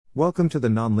Welcome to the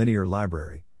Nonlinear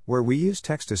Library, where we use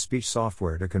text-to-speech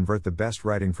software to convert the best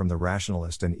writing from the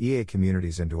Rationalist and EA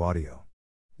communities into audio.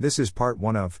 This is part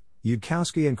 1 of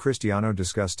Yudkowsky and Christiano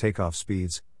discuss Takeoff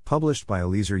Speeds, published by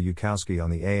Eliezer Yudkowsky on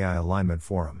the AI Alignment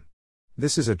Forum.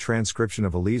 This is a transcription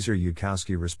of Eliezer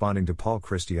Yudkowsky responding to Paul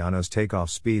Christiano's Takeoff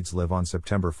Speeds live on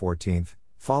September 14,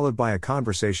 followed by a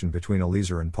conversation between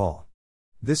Eliezer and Paul.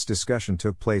 This discussion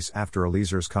took place after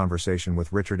Eliezer's conversation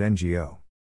with Richard Ngo.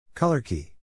 Color key.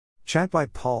 Chat by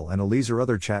Paul and Eliezer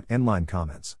Other chat Inline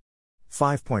comments.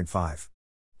 5.5.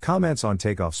 Comments on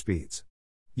Takeoff Speeds.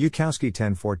 Yudkowsky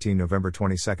 10/14 November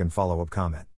 22 follow-up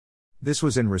comment. This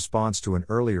was in response to an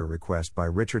earlier request by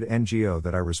Richard Ngo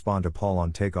that I respond to Paul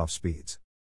on Takeoff Speeds.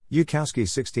 Yudkowsky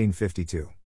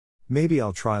 1652. Maybe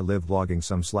I'll try liveblogging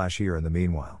some / here in the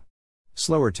meanwhile.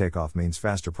 Slower takeoff means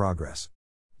faster progress.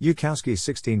 Yudkowsky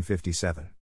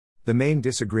 1657. The main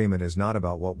disagreement is not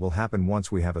about what will happen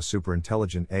once we have a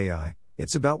superintelligent AI,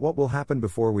 it's about what will happen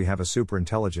before we have a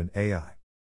superintelligent AI.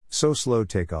 So slow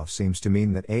takeoff seems to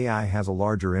mean that AI has a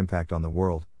larger impact on the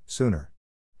world, sooner.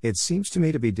 It seems to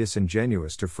me to be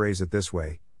disingenuous to phrase it this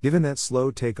way, given that slow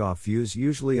takeoff views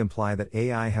usually imply that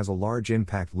AI has a large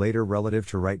impact later relative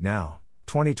to right now,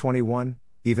 2021,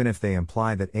 even if they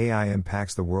imply that AI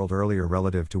impacts the world earlier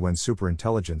relative to when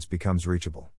superintelligence becomes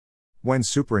reachable. When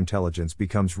superintelligence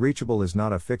becomes reachable is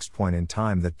not a fixed point in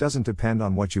time that doesn't depend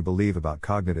on what you believe about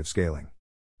cognitive scaling.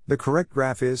 The correct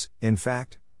graph is, in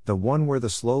fact, the one where the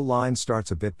slow line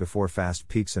starts a bit before fast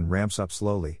peaks and ramps up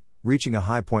slowly, reaching a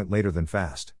high point later than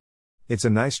fast. It's a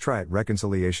nice try at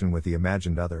reconciliation with the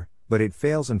imagined other, but it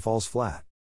fails and falls flat.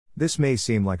 This may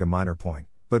seem like a minor point,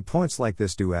 but points like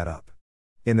this do add up.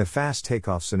 In the fast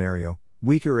takeoff scenario,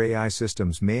 weaker AI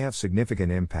systems may have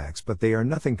significant impacts, but they are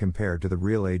nothing compared to the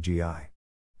real AGI.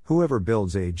 Whoever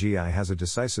builds AGI has a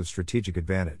decisive strategic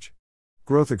advantage.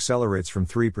 Growth accelerates from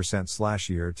 3%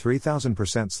 year to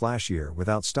 3000% year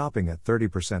without stopping at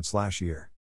 30%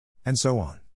 year. And so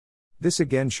on. This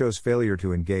again shows failure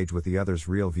to engage with the other's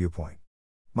real viewpoint.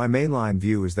 My mainline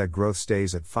view is that growth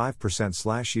stays at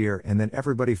 5% year and then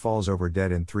everybody falls over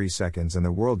dead in 3 seconds and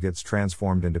the world gets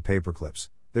transformed into paperclips.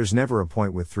 There's never a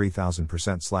point with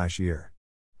 3000% year.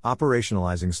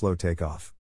 Operationalizing slow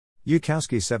takeoff.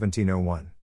 Yudkowsky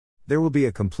 1701. There will be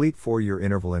a complete 4-year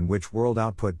interval in which world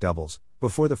output doubles,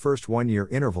 before the first 1-year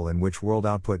interval in which world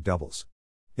output doubles.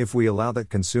 If we allow that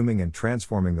consuming and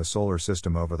transforming the solar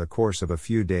system over the course of a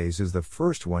few days is the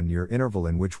first 1-year interval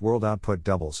in which world output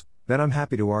doubles, then I'm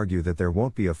happy to argue that there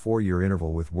won't be a 4-year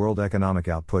interval with world economic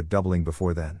output doubling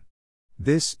before then.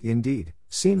 This, indeed,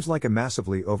 seems like a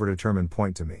massively overdetermined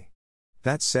point to me.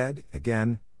 That said,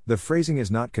 again, the phrasing is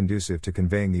not conducive to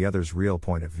conveying the other's real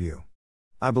point of view.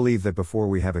 I believe that before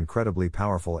we have incredibly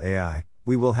powerful AI,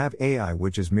 we will have AI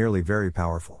which is merely very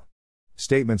powerful.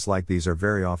 Statements like these are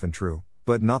very often true,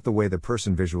 but not the way the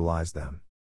person visualized them.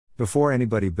 Before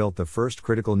anybody built the first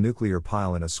critical nuclear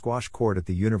pile in a squash court at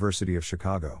the University of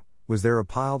Chicago, was there a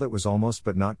pile that was almost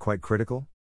but not quite critical?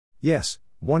 Yes,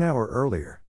 1 hour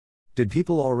earlier. Did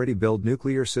people already build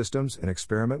nuclear systems and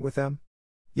experiment with them?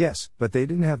 Yes, but they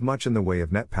didn't have much in the way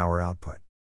of net power output.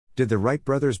 Did the Wright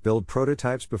Brothers build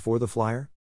prototypes before the flyer?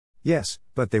 Yes,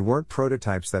 but they weren't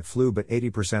prototypes that flew but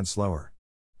 80% slower.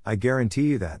 I guarantee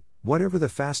you that, whatever the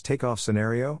fast takeoff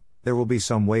scenario, there will be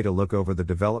some way to look over the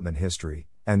development history,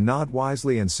 and nod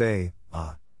wisely and say,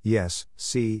 yes,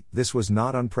 see, this was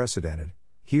not unprecedented.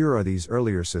 Here are these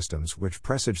earlier systems which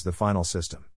presage the final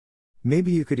system.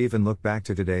 Maybe you could even look back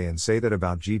to today and say that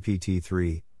about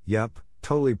GPT-3, yup,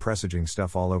 totally presaging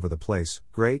stuff all over the place,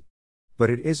 great. But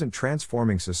it isn't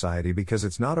transforming society because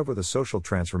it's not over the social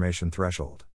transformation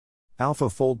threshold.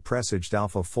 AlphaFold presaged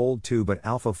AlphaFold 2, but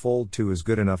AlphaFold 2 is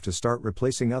good enough to start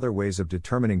replacing other ways of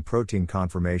determining protein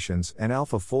conformations, and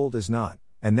AlphaFold is not,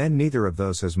 and then neither of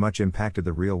those has much impacted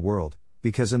the real world,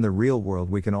 because in the real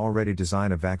world we can already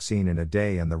design a vaccine in a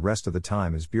day and the rest of the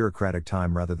time is bureaucratic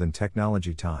time rather than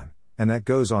technology time, and that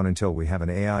goes on until we have an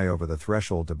AI over the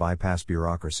threshold to bypass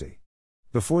bureaucracy.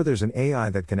 Before there's an AI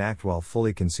that can act while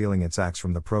fully concealing its acts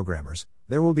from the programmers,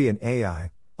 there will be an AI,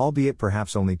 albeit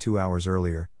perhaps only 2 hours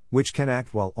earlier, which can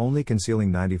act while only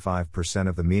concealing 95%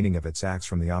 of the meaning of its acts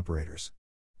from the operators.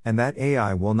 And that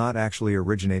AI will not actually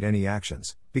originate any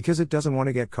actions, because it doesn't want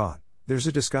to get caught. There's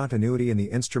a discontinuity in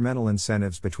the instrumental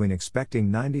incentives between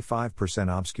expecting 95%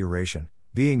 obscuration,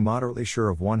 being moderately sure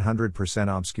of 100%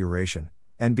 obscuration,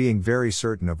 and being very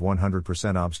certain of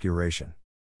 100% obscuration.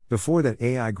 Before that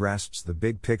AI grasps the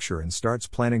big picture and starts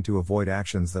planning to avoid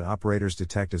actions that operators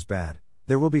detect as bad,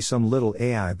 there will be some little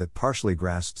AI that partially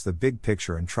grasps the big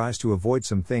picture and tries to avoid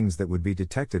some things that would be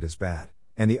detected as bad,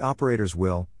 and the operators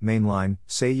will, mainline,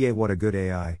 say "Yeah, what a good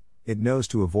AI, it knows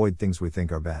to avoid things we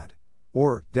think are bad."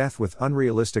 Or, death with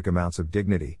unrealistic amounts of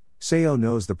dignity, say "Oh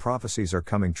knows the prophecies are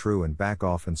coming true" and back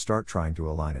off and start trying to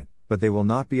align it, but they will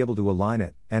not be able to align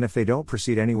it, and if they don't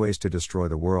proceed anyways to destroy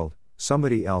the world,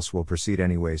 somebody else will proceed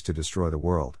anyways to destroy the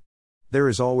world. There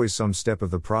is always some step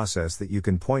of the process that you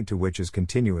can point to which is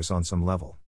continuous on some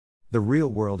level. The real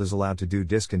world is allowed to do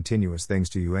discontinuous things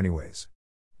to you anyways.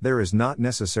 There is not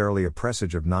necessarily a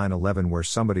presage of 9/11 where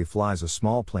somebody flies a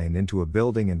small plane into a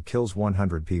building and kills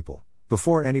 100 people,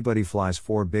 before anybody flies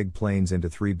 4 big planes into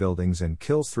 3 buildings and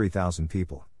kills 3,000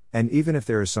 people. And even if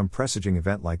there is some presaging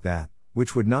event like that,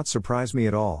 which would not surprise me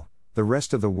at all, the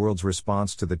rest of the world's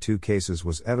response to the 2 cases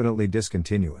was evidently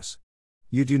discontinuous.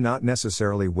 You do not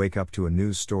necessarily wake up to a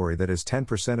news story that is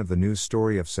 10% of the news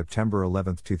story of September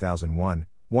 11, 2001,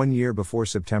 1 year before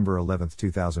September 11,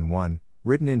 2001,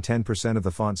 written in 10% of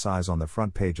the font size on the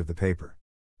front page of the paper.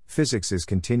 Physics is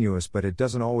continuous, but it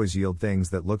doesn't always yield things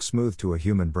that look smooth to a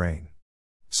human brain.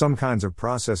 Some kinds of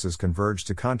processes converge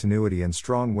to continuity in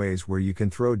strong ways where you can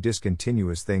throw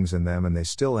discontinuous things in them and they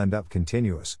still end up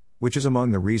continuous, which is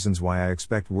among the reasons why I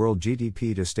expect world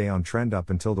GDP to stay on trend up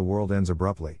until the world ends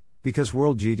abruptly, because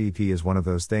world GDP is one of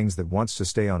those things that wants to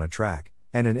stay on a track,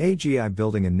 and an AGI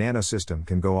building a nanosystem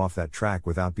can go off that track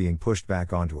without being pushed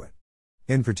back onto it.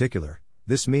 In particular,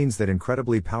 this means that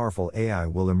incredibly powerful AI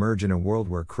will emerge in a world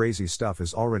where crazy stuff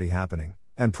is already happening,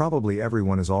 and probably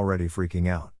everyone is already freaking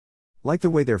out. Like the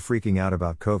way they're freaking out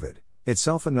about COVID,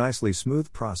 itself a nicely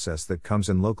smooth process that comes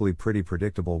in locally pretty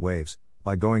predictable waves,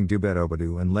 by going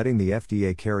do-bed-obadu and letting the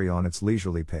FDA carry on its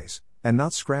leisurely pace, and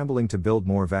not scrambling to build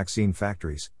more vaccine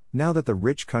factories, now that the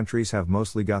rich countries have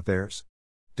mostly got theirs.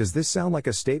 Does this sound like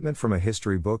a statement from a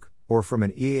history book, or from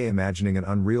an EA imagining an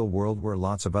unreal world where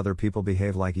lots of other people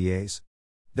behave like EAs?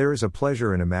 There is a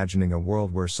pleasure in imagining a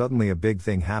world where suddenly a big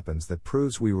thing happens that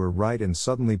proves we were right and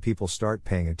suddenly people start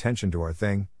paying attention to our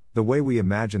thing, the way we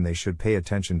imagine they should pay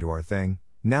attention to our thing,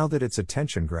 now that it's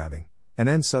attention grabbing. And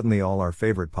then suddenly all our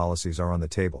favorite policies are on the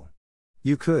table.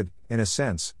 You could, in a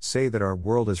sense, say that our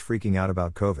world is freaking out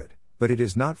about COVID, but it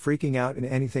is not freaking out in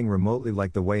anything remotely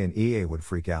like the way an EA would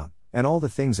freak out, and all the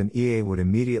things an EA would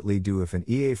immediately do if an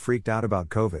EA freaked out about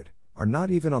COVID, are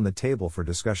not even on the table for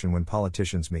discussion when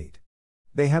politicians meet.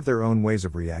 They have their own ways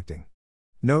of reacting.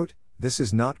 Note, this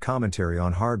is not commentary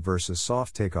on hard versus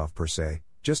soft takeoff per se,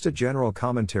 just a general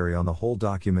commentary on the whole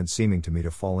document seeming to me to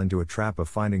fall into a trap of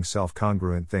finding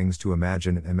self-congruent things to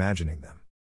imagine and imagining them.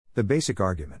 The basic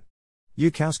argument.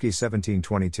 Yudkowsky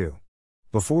 1722.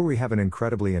 Before we have an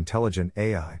incredibly intelligent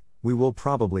AI, we will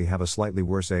probably have a slightly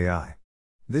worse AI.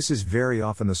 This is very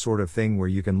often the sort of thing where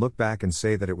you can look back and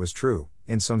say that it was true,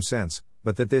 in some sense,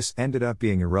 but that this ended up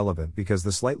being irrelevant because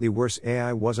the slightly worse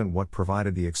AI wasn't what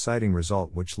provided the exciting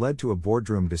result which led to a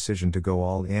boardroom decision to go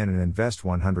all in and invest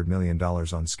 $100 million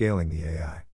on scaling the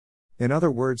AI. In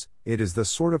other words, it is the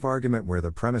sort of argument where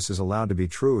the premise is allowed to be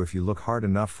true if you look hard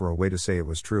enough for a way to say it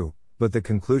was true, but the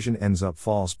conclusion ends up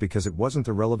false because it wasn't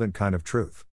the relevant kind of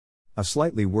truth. A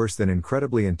slightly worse than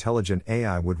incredibly intelligent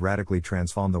AI would radically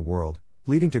transform the world,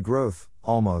 leading to growth,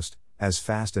 almost, as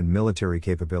fast and military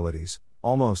capabilities,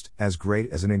 almost, as great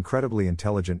as an incredibly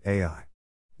intelligent AI.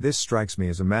 This strikes me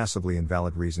as a massively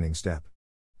invalid reasoning step.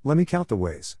 Let me count the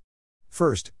ways.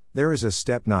 First, there is a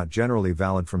step not generally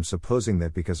valid from supposing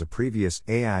that because a previous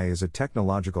AI is a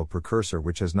technological precursor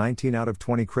which has 19 out of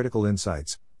 20 critical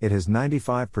insights, it has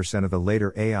 95% of the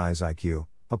later AI's IQ,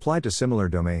 applied to similar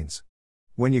domains.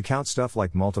 When you count stuff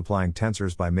like multiplying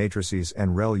tensors by matrices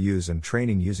and ReLUs and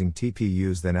training using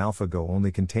TPUs, then AlphaGo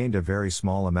only contained a very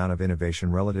small amount of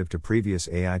innovation relative to previous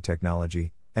AI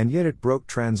technology, and yet it broke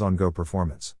trends on Go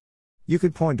performance. You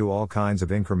could point to all kinds of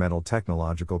incremental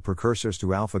technological precursors to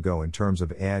AlphaGo in terms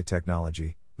of AI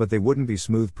technology, but they wouldn't be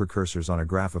smooth precursors on a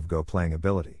graph of Go playing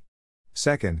ability.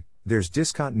 Second, there's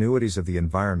discontinuities of the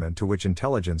environment to which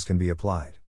intelligence can be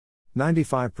applied.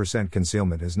 95%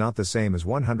 concealment is not the same as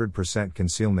 100%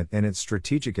 concealment in its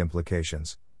strategic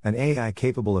implications. An AI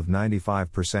capable of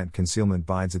 95% concealment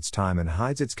bides its time and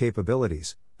hides its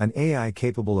capabilities. An AI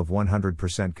capable of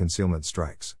 100% concealment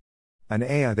strikes. An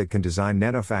AI that can design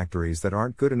nanofactories that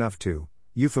aren't good enough to,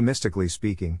 euphemistically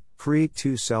speaking, create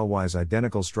 2 cell-wise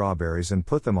identical strawberries and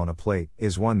put them on a plate,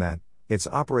 is one that, its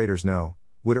operators know,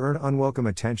 would earn unwelcome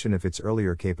attention if its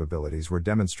earlier capabilities were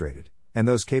demonstrated. And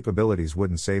those capabilities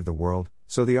wouldn't save the world,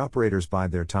 so the operators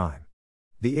bide their time.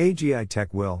 The AGI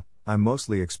tech will, I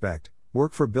mostly expect,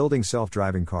 work for building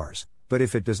self-driving cars, but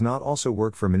if it does not also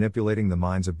work for manipulating the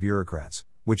minds of bureaucrats,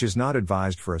 which is not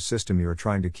advised for a system you are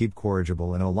trying to keep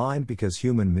corrigible and aligned because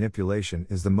human manipulation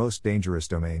is the most dangerous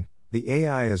domain, the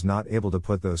AI is not able to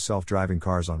put those self-driving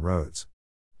cars on roads.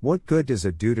 What good does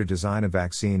it do to design a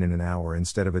vaccine in an hour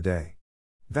instead of a day?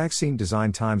 Vaccine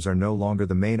design times are no longer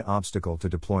the main obstacle to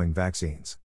deploying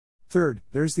vaccines. Third,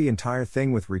 there's the entire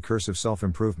thing with recursive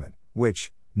self-improvement,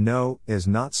 which, no, is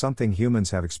not something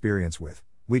humans have experience with.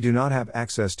 We do not have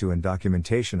access to and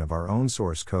documentation of our own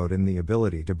source code and the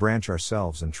ability to branch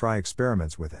ourselves and try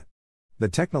experiments with it. The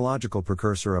technological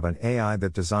precursor of an AI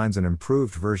that designs an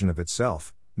improved version of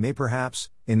itself may perhaps,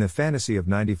 in the fantasy of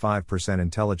 95%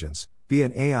 intelligence, be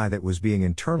an AI that was being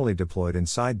internally deployed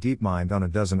inside DeepMind on a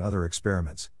dozen other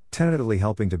experiments, tentatively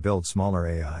helping to build smaller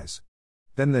AIs.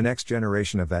 Then the next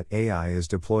generation of that AI is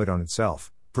deployed on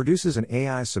itself, produces an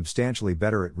AI substantially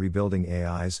better at rebuilding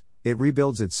AIs, it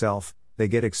rebuilds itself, they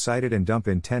get excited and dump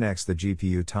in 10x the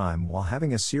GPU time while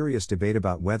having a serious debate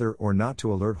about whether or not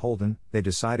to alert Holden, they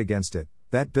decide against it,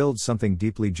 that builds something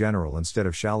deeply general instead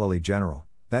of shallowly general,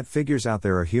 that figures out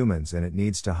there are humans and it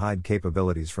needs to hide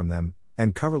capabilities from them,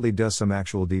 and covertly does some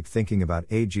actual deep thinking about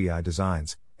AGI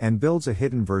designs, and builds a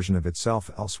hidden version of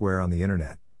itself elsewhere on the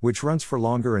internet, which runs for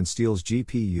longer and steals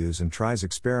GPUs and tries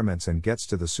experiments and gets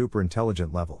to the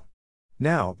superintelligent level.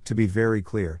 Now, to be very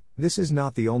clear, this is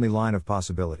not the only line of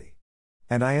possibility.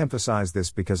 And I emphasize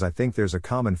this because I think there's a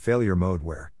common failure mode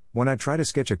where, when I try to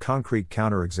sketch a concrete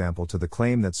counterexample to the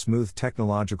claim that smooth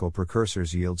technological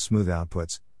precursors yield smooth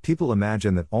outputs, people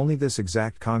imagine that only this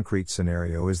exact concrete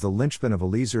scenario is the linchpin of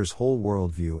Eliezer's whole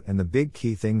worldview and the big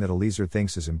key thing that Eliezer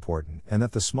thinks is important, and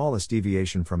that the smallest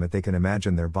deviation from it they can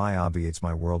imagine thereby obviates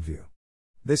my worldview.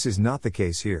 This is not the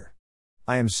case here.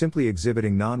 I am simply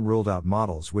exhibiting non-ruled-out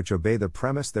models which obey the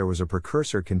premise there was a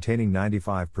precursor containing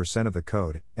 95% of the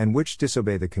code, and which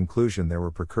disobey the conclusion there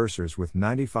were precursors with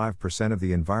 95% of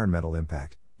the environmental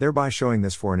impact, thereby showing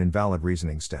this for an invalid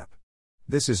reasoning step.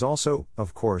 This is also,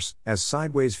 of course, as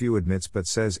Sideways View admits but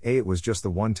says it was just the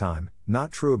one time,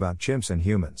 not true about chimps and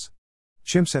humans.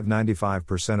 Chimps have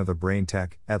 95% of the brain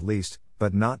tech, at least,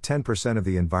 but not 10% of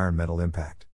the environmental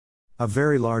impact. A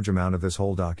very large amount of this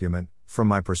whole document, from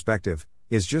my perspective,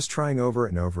 is just trying over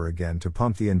and over again to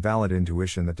pump the invalid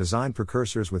intuition that design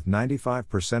precursors with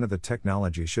 95% of the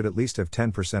technology should at least have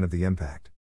 10% of the impact.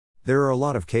 There are a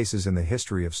lot of cases in the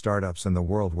history of startups and the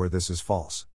world where this is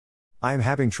false. I am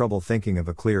having trouble thinking of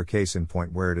a clear case in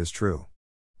point where it is true.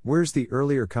 Where's the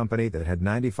earlier company that had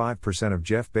 95% of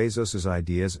Jeff Bezos's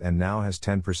ideas and now has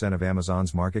 10% of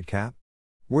Amazon's market cap?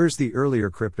 Where's the earlier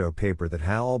crypto paper that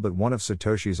had all but one of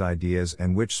Satoshi's ideas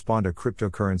and which spawned a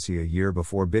cryptocurrency a year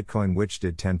before Bitcoin which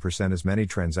did 10% as many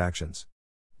transactions?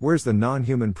 Where's the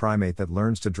non-human primate that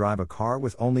learns to drive a car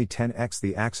with only 10x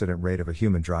the accident rate of a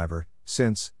human driver,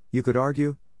 since, you could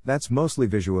argue, that's mostly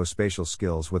visuospatial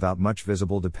skills without much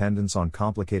visible dependence on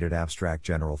complicated abstract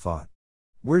general thought?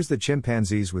 Where's the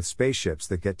chimpanzees with spaceships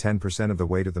that get 10% of the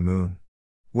way to the moon?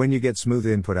 When you get smooth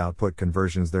input-output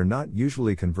conversions, they're not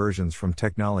usually conversions from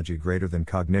technology greater than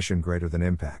cognition greater than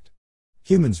impact.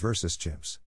 Humans versus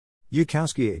chimps.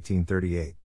 Yudkowsky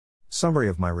 1838. Summary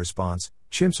of my response: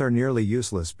 chimps are nearly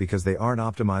useless because they aren't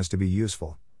optimized to be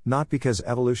useful, not because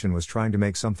evolution was trying to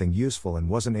make something useful and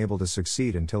wasn't able to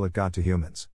succeed until it got to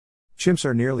humans. Chimps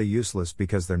are nearly useless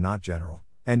because they're not general,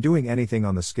 and doing anything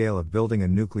on the scale of building a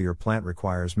nuclear plant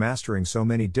requires mastering so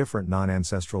many different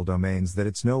non-ancestral domains that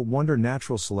it's no wonder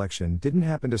natural selection didn't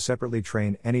happen to separately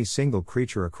train any single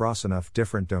creature across enough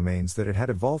different domains that it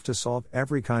had evolved to solve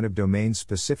every kind of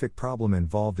domain-specific problem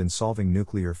involved in solving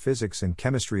nuclear physics and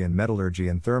chemistry and metallurgy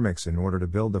and thermics in order to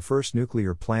build the first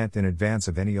nuclear plant in advance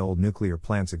of any old nuclear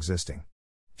plants existing.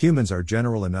 Humans are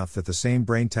general enough that the same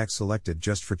brain tech selected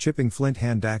just for chipping flint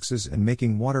hand axes and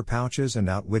making water pouches and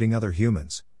outwitting other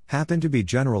humans, happened to be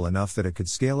general enough that it could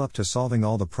scale up to solving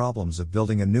all the problems of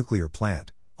building a nuclear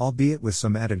plant, albeit with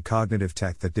some added cognitive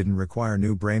tech that didn't require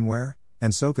new brainware,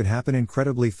 and so could happen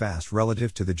incredibly fast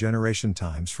relative to the generation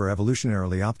times for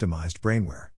evolutionarily optimized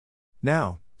brainware.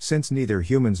 Now, since neither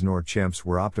humans nor chimps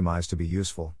were optimized to be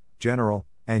useful, general,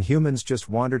 and humans just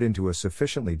wandered into a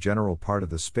sufficiently general part of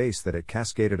the space that it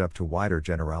cascaded up to wider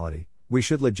generality, we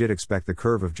should legit expect the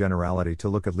curve of generality to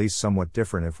look at least somewhat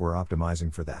different if we're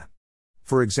optimizing for that.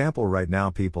 For example, right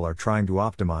now people are trying to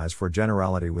optimize for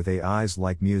generality with AIs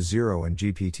like Mu0 and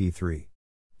GPT-3.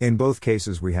 In both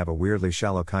cases we have a weirdly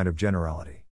shallow kind of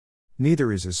generality.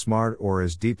 Neither is as smart or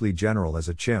as deeply general as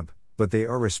a chimp, but they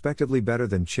are respectively better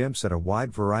than chimps at a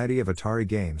wide variety of Atari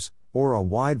games, or a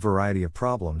wide variety of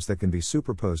problems that can be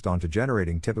superposed onto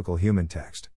generating typical human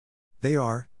text. They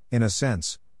are, in a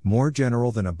sense, more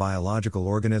general than a biological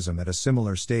organism at a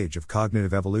similar stage of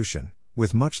cognitive evolution,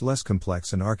 with much less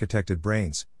complex and architected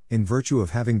brains, in virtue of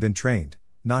having been trained,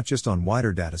 not just on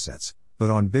wider datasets, but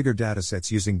on bigger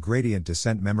datasets using gradient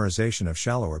descent memorization of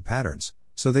shallower patterns,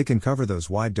 so they can cover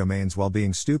those wide domains while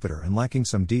being stupider and lacking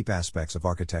some deep aspects of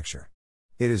architecture.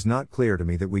 It is not clear to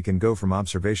me that we can go from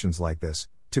observations like this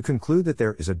to conclude that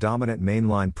there is a dominant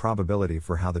mainline probability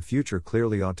for how the future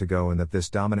clearly ought to go, and that this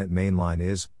dominant mainline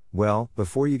is, well,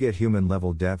 before you get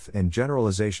human-level depth and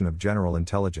generalization of general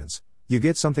intelligence, you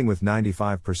get something with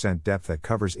 95% depth that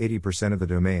covers 80% of the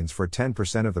domains for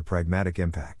 10% of the pragmatic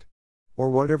impact. Or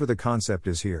whatever the concept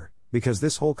is here, because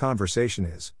this whole conversation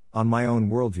is, on my own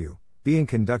worldview, being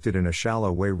conducted in a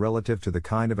shallow way relative to the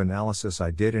kind of analysis I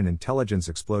did in Intelligence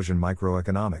Explosion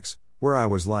Microeconomics, where I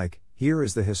was like, here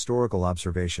is the historical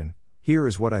observation, here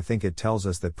is what I think it tells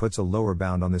us that puts a lower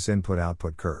bound on this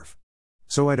input-output curve.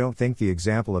 So I don't think the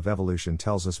example of evolution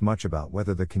tells us much about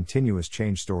whether the continuous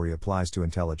change story applies to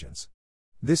intelligence.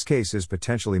 This case is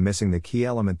potentially missing the key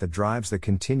element that drives the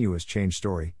continuous change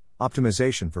story: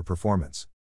 optimization for performance.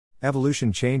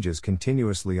 Evolution changes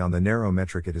continuously on the narrow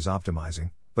metric it is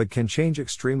optimizing, but can change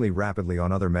extremely rapidly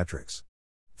on other metrics.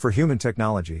 For human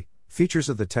technology, features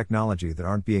of the technology that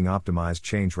aren't being optimized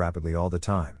change rapidly all the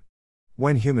time.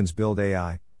 When humans build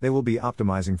AI, they will be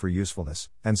optimizing for usefulness,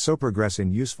 and so progress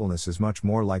in usefulness is much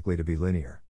more likely to be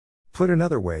linear. Put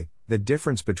another way, the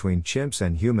difference between chimps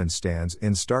and humans stands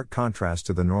in stark contrast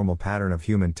to the normal pattern of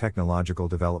human technological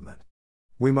development.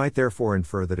 We might therefore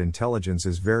infer that intelligence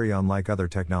is very unlike other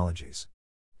technologies.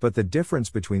 But the difference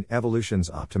between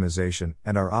evolution's optimization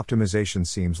and our optimization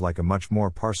seems like a much more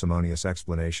parsimonious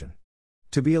explanation.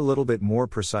 To be a little bit more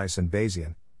precise and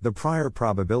Bayesian, the prior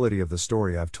probability of the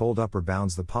story I've told upper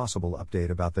bounds the possible update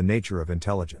about the nature of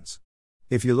intelligence.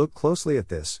 If you look closely at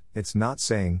this, it's not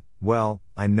saying, well,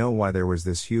 I know why there was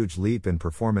this huge leap in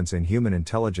performance in human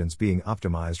intelligence being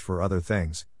optimized for other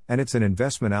things, and it's an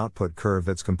investment output curve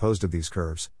that's composed of these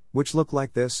curves, which look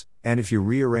like this, and if you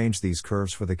rearrange these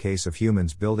curves for the case of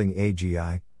humans building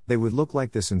AGI, they would look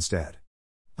like this instead.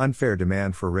 Unfair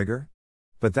demand for rigor?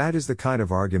 But that is the kind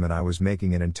of argument I was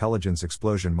making in Intelligence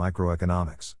Explosion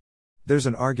Microeconomics. There's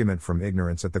an argument from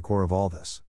ignorance at the core of all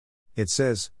this. It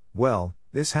says, well,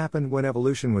 this happened when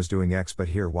evolution was doing X, but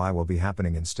here Y will be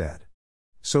happening instead.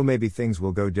 So maybe things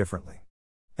will go differently.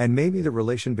 And maybe the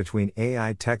relation between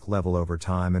AI tech level over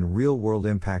time and real-world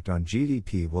impact on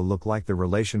GDP will look like the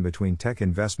relation between tech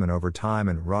investment over time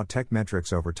and raw tech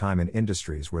metrics over time in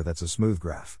industries where that's a smooth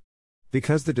graph.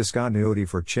 Because the discontinuity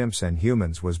for chimps and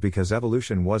humans was because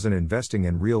evolution wasn't investing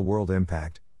in real-world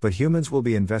impact, but humans will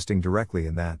be investing directly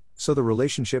in that, so the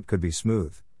relationship could be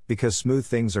smooth, because smooth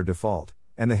things are default,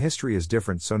 and the history is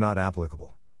different, so not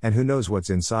applicable. And who knows what's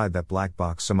inside that black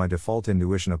box, so my default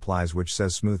intuition applies, which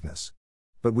says smoothness.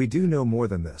 But we do know more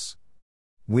than this.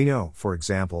 We know, for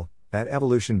example, that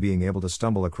evolution being able to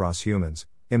stumble across humans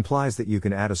implies that you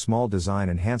can add a small design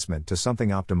enhancement to something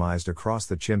optimized across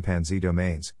the chimpanzee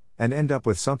domains, and end up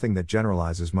with something that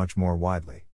generalizes much more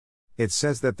widely. It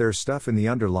says that there's stuff in the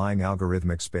underlying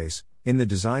algorithmic space, in the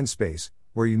design space,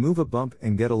 where you move a bump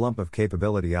and get a lump of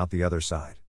capability out the other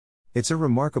side. It's a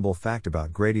remarkable fact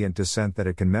about gradient descent that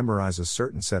it can memorize a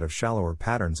certain set of shallower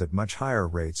patterns at much higher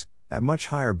rates, at much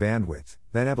higher bandwidth,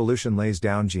 than evolution lays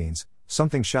down genes,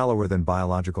 something shallower than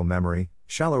biological memory,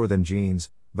 shallower than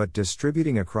genes, but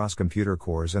distributing across computer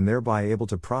cores and thereby able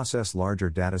to process larger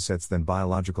datasets than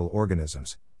biological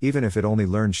organisms, even if it only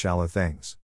learns shallow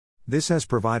things. This has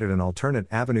provided an alternate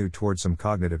avenue towards some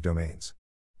cognitive domains.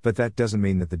 But that doesn't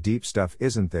mean that the deep stuff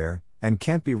isn't there, and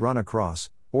can't be run across,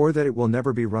 or that it will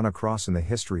never be run across in the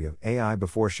history of AI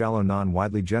before shallow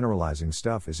non-widely generalizing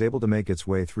stuff is able to make its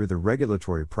way through the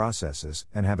regulatory processes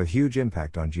and have a huge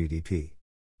impact on GDP.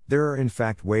 There are in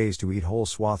fact ways to eat whole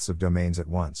swaths of domains at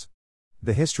once.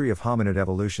 The history of hominid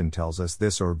evolution tells us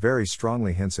this, or very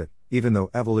strongly hints it, even though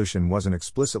evolution wasn't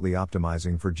explicitly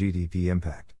optimizing for GDP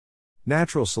impact.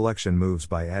 Natural selection moves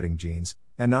by adding genes,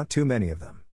 and not too many of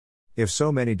them. If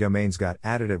so many domains got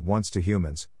added at once to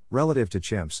humans, relative to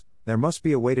chimps, there must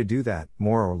be a way to do that,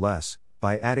 more or less,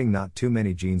 by adding not too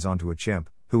many genes onto a chimp,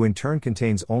 who in turn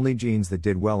contains only genes that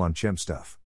did well on chimp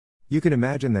stuff. You can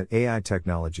imagine that AI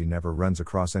technology never runs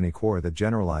across any core that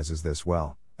generalizes this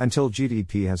well, until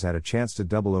GDP has had a chance to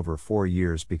double over 4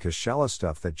 years, because shallow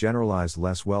stuff that generalized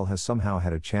less well has somehow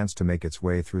had a chance to make its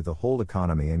way through the whole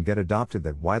economy and get adopted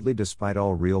that widely despite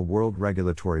all real-world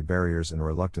regulatory barriers and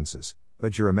reluctances,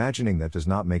 but you're imagining that does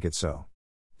not make it so.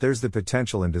 There's the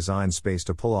potential in design space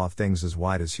to pull off things as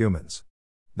wide as humans.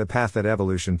 The path that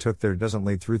evolution took there doesn't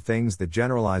lead through things that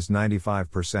generalized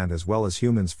 95% as well as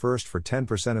humans first for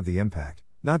 10% of the impact,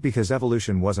 not because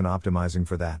evolution wasn't optimizing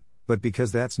for that, but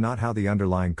because that's not how the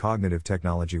underlying cognitive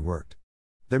technology worked.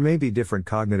 There may be different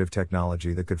cognitive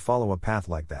technology that could follow a path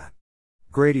like that.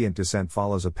 Gradient descent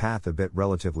follows a path a bit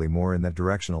relatively more in that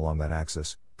direction along that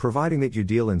axis, providing that you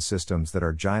deal in systems that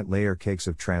are giant layer cakes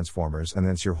of transformers and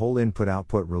thence your whole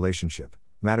input-output relationship.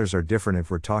 Matters are different if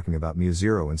we're talking about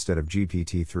mu0 instead of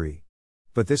GPT-3.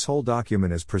 But this whole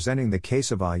document is presenting the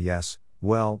case of yes,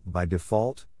 well, by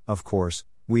default, of course,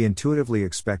 we intuitively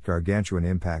expect gargantuan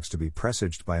impacts to be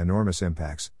presaged by enormous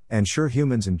impacts, and sure,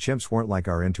 humans and chimps weren't like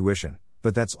our intuition,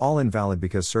 but that's all invalid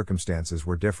because circumstances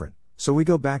were different. So we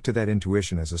go back to that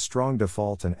intuition as a strong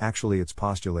default, and actually it's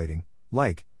postulating,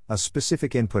 like, a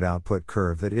specific input-output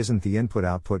curve that isn't the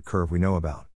input-output curve we know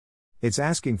about. It's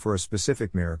asking for a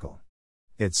specific miracle.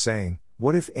 It's saying,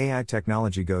 what if AI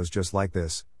technology goes just like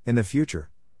this, in the future?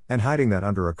 And hiding that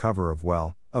under a cover of,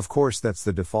 well, of course that's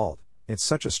the default. It's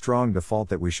such a strong default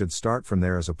that we should start from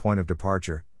there as a point of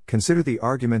departure, consider the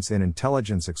arguments in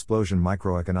intelligence explosion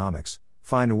microeconomics,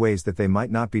 find ways that they might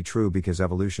not be true because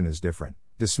evolution is different,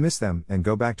 dismiss them, and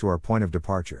go back to our point of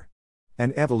departure.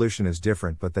 And evolution is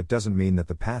different, but that doesn't mean that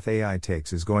the path AI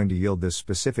takes is going to yield this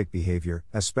specific behavior,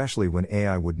 especially when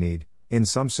AI would need, in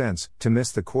some sense, to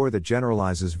miss the core that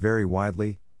generalizes very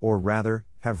widely, or rather,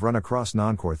 have run across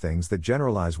non-core things that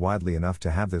generalize widely enough to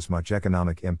have this much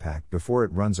economic impact before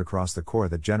it runs across the core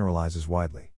that generalizes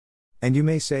widely. And you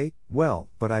may say, well,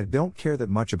 but I don't care that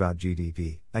much about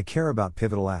GDP, I care about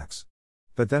pivotal acts.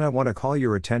 But then I want to call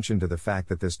your attention to the fact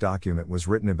that this document was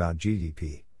written about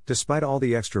GDP, despite all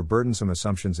the extra burdensome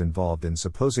assumptions involved in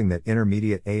supposing that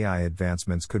intermediate AI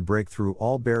advancements could break through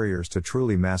all barriers to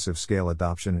truly massive scale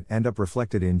adoption and end up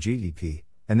reflected in GDP,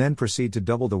 and then proceed to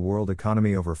double the world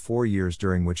economy over 4 years,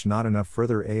 during which not enough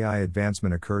further AI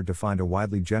advancement occurred to find a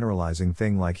widely generalizing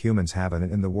thing like humans having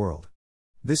it in the world.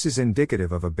 This is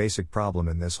indicative of a basic problem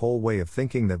in this whole way of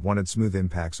thinking that wanted smooth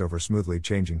impacts over smoothly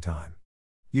changing time.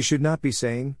 You should not be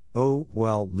saying, oh,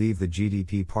 well, leave the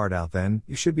GDP part out then,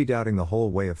 you should be doubting the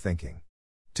whole way of thinking.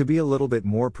 To be a little bit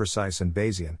more precise and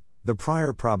Bayesian, the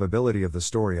prior probability of the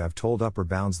story I've told upper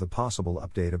bounds the possible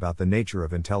update about the nature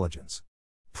of intelligence.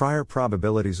 Prior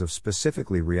probabilities of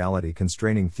specifically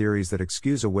reality-constraining theories that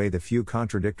excuse away the few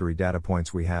contradictory data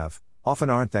points we have, often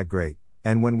aren't that great,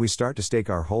 and when we start to stake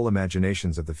our whole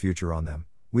imaginations of the future on them,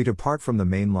 we depart from the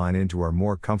main line into our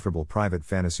more comfortable private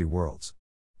fantasy worlds.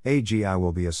 AGI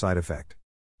will be a side effect.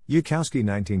 Yudkowsky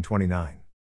 1929.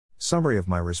 Summary of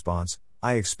my response: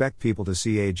 I expect people to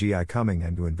see AGI coming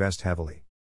and to invest heavily.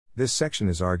 This section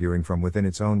is arguing from within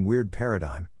its own weird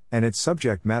paradigm, and its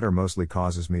subject matter mostly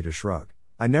causes me to shrug.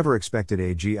 I never expected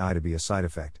AGI to be a side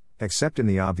effect, except in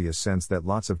the obvious sense that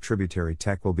lots of tributary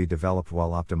tech will be developed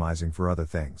while optimizing for other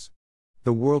things.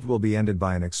 The world will be ended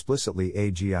by an explicitly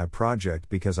AGI project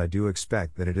because I do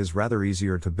expect that it is rather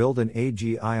easier to build an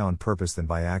AGI on purpose than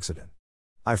by accident.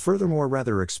 I furthermore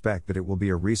rather expect that it will be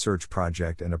a research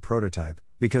project and a prototype,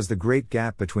 because the great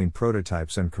gap between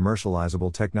prototypes and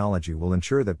commercializable technology will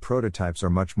ensure that prototypes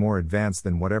are much more advanced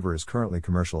than whatever is currently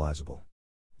commercializable.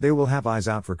 They will have eyes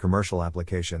out for commercial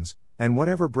applications, and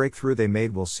whatever breakthrough they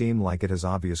made will seem like it has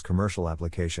obvious commercial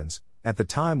applications, at the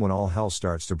time when all hell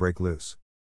starts to break loose.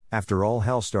 After all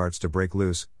hell starts to break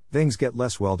loose, things get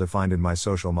less well defined in my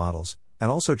social models, and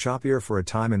also choppier for a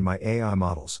time in my AI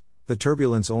models. The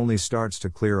turbulence only starts to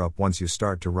clear up once you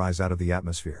start to rise out of the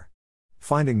atmosphere.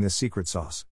 Finding the secret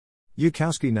sauce.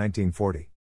 Yudkowsky 1940.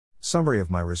 Summary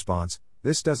of my response: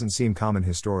 this doesn't seem common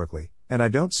historically, and I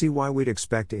don't see why we'd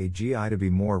expect AGI to be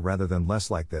more rather than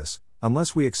less like this,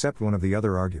 unless we accept one of the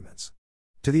other arguments.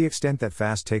 To the extent that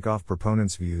fast takeoff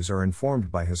proponents' views are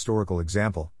informed by historical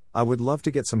example, I would love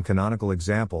to get some canonical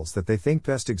examples that they think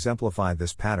best exemplify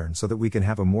this pattern so that we can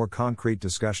have a more concrete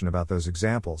discussion about those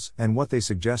examples and what they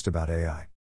suggest about AI.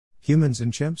 Humans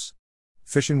and chimps?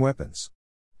 Fission weapons.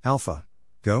 Alpha.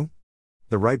 Go?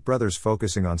 The Wright brothers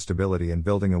focusing on stability and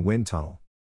building a wind tunnel.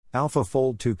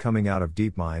 AlphaFold 2 coming out of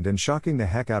DeepMind and shocking the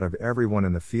heck out of everyone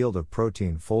in the field of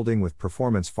protein folding with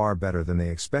performance far better than they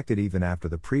expected even after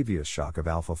the previous shock of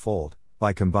AlphaFold,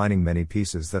 by combining many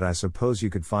pieces that I suppose you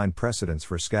could find precedents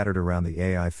for scattered around the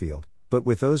AI field, but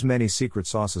with those many secret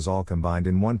sauces all combined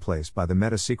in one place by the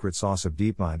meta-secret sauce of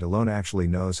DeepMind alone actually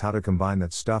knows how to combine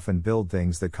that stuff and build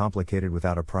things that complicated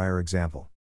without a prior example.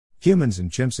 Humans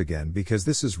and chimps again, because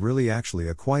this is really actually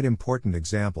a quite important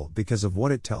example because of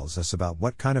what it tells us about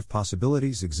what kind of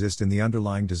possibilities exist in the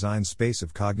underlying design space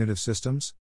of cognitive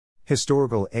systems.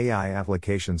 Historical AI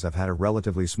applications have had a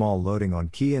relatively small loading on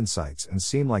key insights and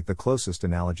seem like the closest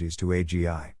analogies to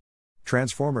AGI.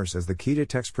 Transformers as the key to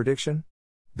text prediction?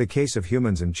 The case of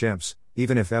humans and chimps,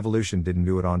 even if evolution didn't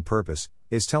do it on purpose,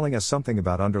 is telling us something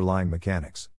about underlying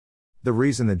mechanics. The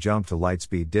reason the jump to light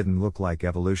speed didn't look like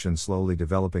evolution slowly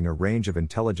developing a range of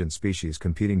intelligent species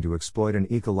competing to exploit an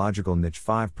ecological niche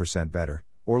 5% better,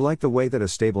 or like the way that a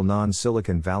stable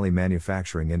non-Silicon Valley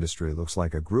manufacturing industry looks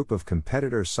like a group of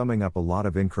competitors summing up a lot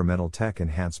of incremental tech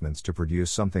enhancements to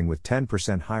produce something with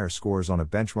 10% higher scores on a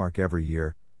benchmark every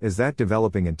year, is that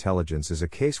developing intelligence is a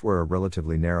case where a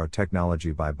relatively narrow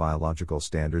technology by biological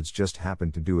standards just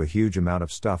happened to do a huge amount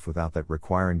of stuff without that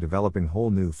requiring developing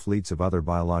whole new fleets of other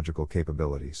biological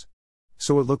capabilities.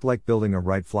 So it looked like building a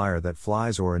Wright flyer that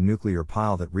flies or a nuclear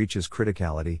pile that reaches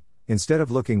criticality, instead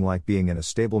of looking like being in a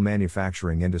stable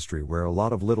manufacturing industry where a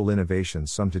lot of little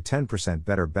innovations sum to 10%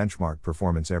 better benchmark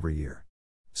performance every year.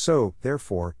 So,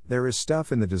 therefore, there is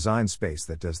stuff in the design space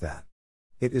that does that.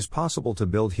 It is possible to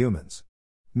build humans.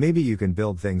 Maybe you can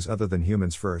build things other than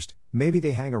humans first, maybe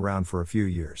they hang around for a few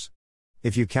years.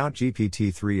 If you count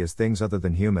GPT-3 as things other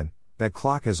than human, that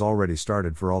clock has already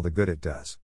started for all the good it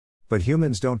does. But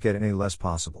humans don't get any less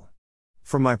possible.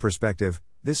 From my perspective,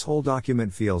 this whole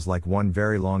document feels like one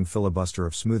very long filibuster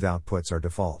of smooth outputs are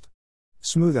default.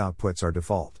 Smooth outputs are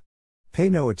default. Pay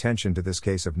no attention to this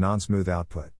case of non-smooth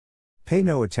output. Pay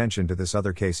no attention to this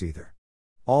other case either.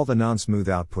 All the non-smooth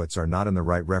outputs are not in the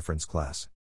right reference class.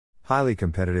 Highly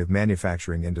competitive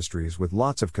manufacturing industries with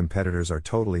lots of competitors are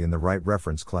totally in the right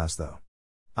reference class though.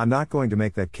 I'm not going to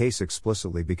make that case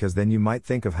explicitly because then you might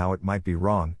think of how it might be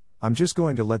wrong. I'm just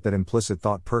going to let that implicit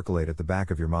thought percolate at the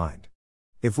back of your mind.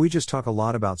 If we just talk a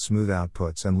lot about smooth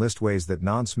outputs and list ways that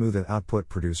non-smooth output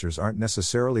producers aren't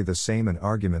necessarily the same and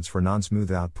arguments for non-smooth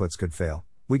outputs could fail,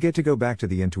 we get to go back to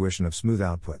the intuition of smooth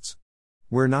outputs.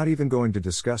 We're not even going to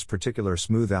discuss particular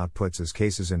smooth outputs as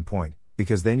cases in point,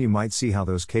 because then you might see how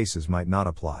those cases might not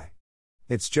apply.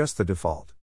 It's just the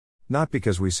default. Not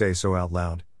because we say so out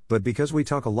loud, but because we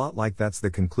talk a lot like that's the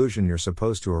conclusion you're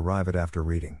supposed to arrive at after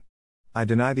reading. I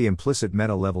deny the implicit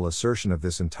meta-level assertion of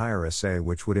this entire essay,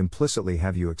 which would implicitly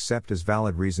have you accept as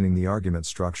valid reasoning the argument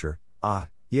structure.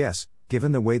 Yes,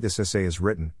 given the way this essay is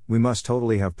written, we must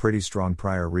totally have pretty strong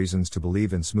prior reasons to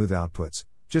believe in smooth outputs.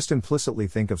 Just implicitly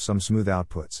think of some smooth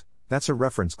outputs. That's a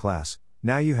reference class.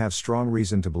 Now you have strong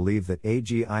reason to believe that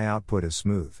AGI output is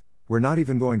smooth. We're not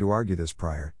even going to argue this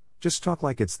prior, just talk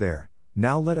like it's there.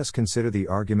 Now let us consider the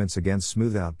arguments against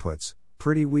smooth outputs.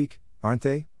 Pretty weak, aren't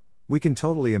they? We can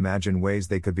totally imagine ways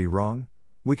they could be wrong.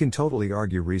 We can totally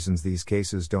argue reasons these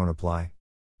cases don't apply.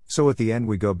 So at the end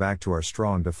we go back to our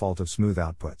strong default of smooth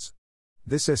outputs.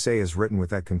 This essay is written with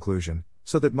that conclusion,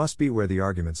 so that must be where the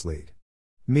arguments lead.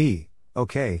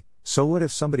 Okay, so what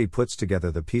if somebody puts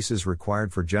together the pieces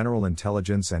required for general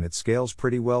intelligence and it scales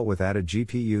pretty well with added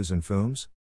GPUs and FOOMs?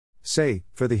 Say,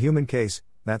 for the human case,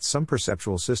 that's some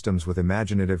perceptual systems with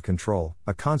imaginative control,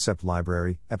 a concept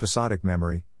library, episodic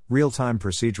memory, real-time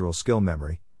procedural skill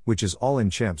memory, which is all in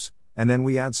chimps, and then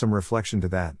we add some reflection to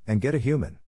that, and get a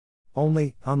human.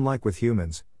 Only, unlike with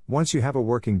humans, once you have a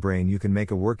working brain you can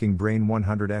make a working brain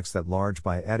 100x that large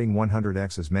by adding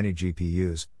 100x as many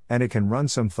GPUs, and it can run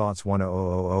some thoughts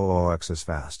 10000x as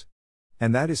fast.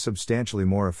 And that is substantially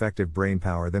more effective brain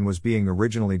power than was being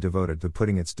originally devoted to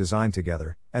putting its design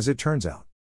together, as it turns out.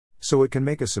 So it can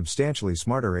make a substantially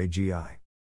smarter AGI.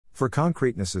 For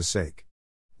concreteness' sake.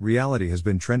 Reality has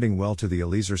been trending well to the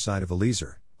Eliezer side of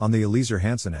Eliezer, on the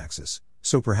Eliezer-Hansen axis,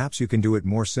 so perhaps you can do it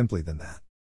more simply than that.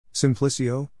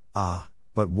 Simplicio?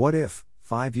 But what if,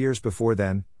 5 years before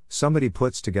then, somebody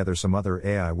puts together some other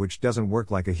AI which doesn't work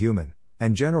like a human,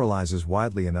 and generalizes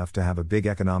widely enough to have a big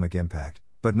economic impact,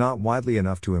 but not widely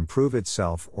enough to improve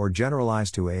itself or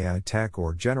generalize to AI tech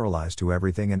or generalize to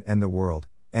everything and end the world,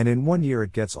 and in 1 year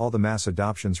it gets all the mass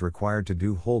adoptions required to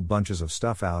do whole bunches of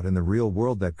stuff out in the real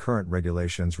world that current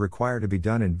regulations require to be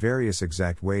done in various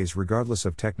exact ways regardless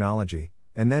of technology,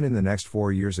 and then in the next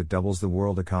 4 years it doubles the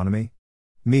world economy?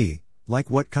 Like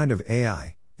what kind of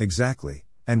AI, exactly,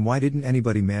 and why didn't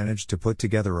anybody manage to put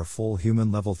together a full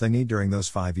human-level thingy during those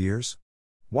 5 years?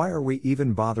 Why are we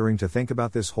even bothering to think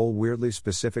about this whole weirdly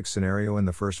specific scenario in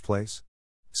the first place?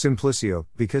 Simplicio,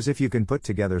 because if you can put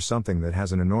together something that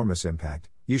has an enormous impact,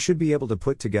 you should be able to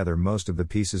put together most of the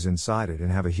pieces inside it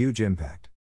and have a huge impact.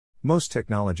 Most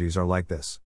technologies are like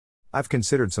this. I've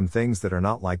considered some things that are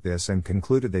not like this and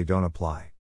concluded they don't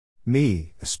apply.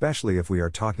 Especially if we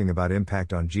are talking about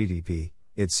impact on GDP,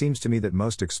 it seems to me that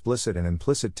most explicit and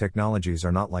implicit technologies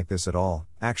are not like this at all,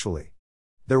 actually.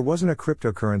 There wasn't a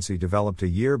cryptocurrency developed a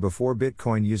year before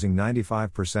Bitcoin using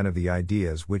 95% of the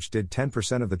ideas which did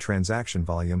 10% of the transaction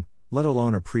volume, let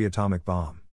alone a pre-atomic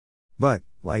bomb. But,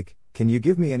 can you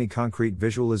give me any concrete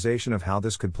visualization of how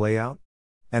this could play out?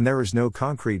 And there is no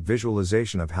concrete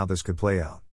visualization of how this could play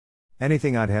out.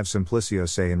 Anything I'd have Simplicio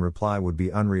say in reply would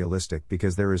be unrealistic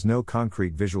because there is no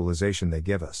concrete visualization they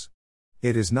give us.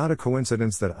 It is not a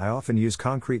coincidence that I often use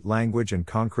concrete language and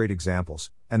concrete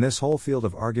examples, and this whole field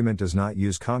of argument does not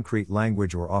use concrete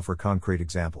language or offer concrete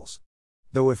examples.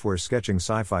 Though if we're sketching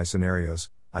sci-fi scenarios,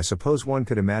 I suppose one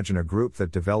could imagine a group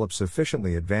that develops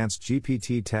sufficiently advanced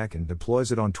GPT tech and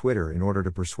deploys it on Twitter in order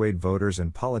to persuade voters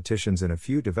and politicians in a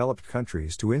few developed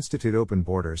countries to institute open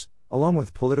borders, along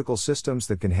with political systems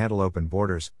that can handle open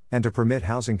borders, and to permit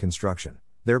housing construction,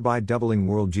 thereby doubling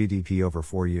world GDP over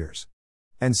 4 years.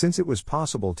 And since it was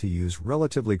possible to use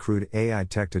relatively crude AI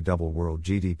tech to double world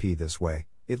GDP this way,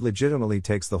 it legitimately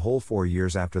takes the whole 4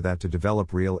 years after that to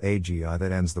develop real AGI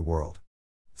that ends the world.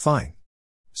 Fine.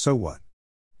 So what?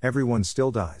 Everyone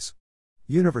still dies.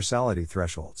 Universality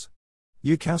thresholds.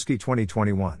 Yudkowsky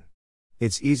 2021.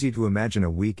 It's easy to imagine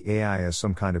a weak AI as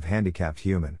some kind of handicapped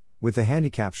human, with the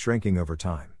handicap shrinking over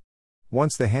time.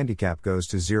 Once the handicap goes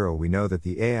to 0, we know that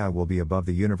the AI will be above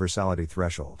the universality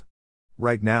threshold.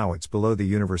 Right now it's below the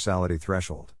universality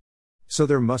threshold. So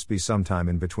there must be some time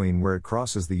in between where it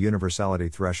crosses the universality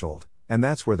threshold, and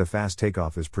that's where the fast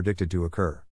takeoff is predicted to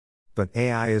occur. But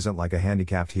AI isn't like a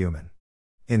handicapped human.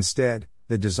 Instead,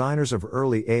 the designers of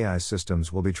early AI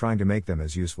systems will be trying to make them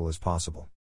as useful as possible.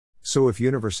 So if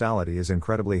universality is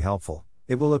incredibly helpful,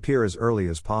 it will appear as early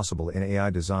as possible in AI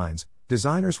designs.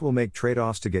 Designers will make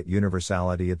trade-offs to get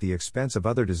universality at the expense of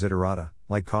other desiderata,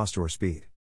 like cost or speed.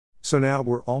 So now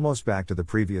we're almost back to the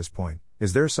previous point.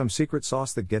 Is there some secret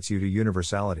sauce that gets you to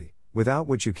universality, without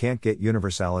which you can't get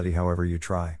universality however you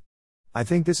try? I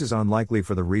think this is unlikely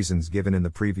for the reasons given in the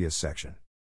previous section.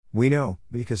 We know,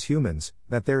 because humans,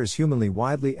 that there is humanly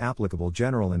widely applicable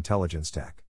general intelligence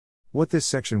tech. What this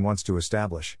section wants to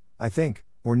establish, I think,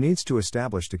 or needs to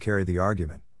establish to carry the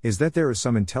argument, is that there is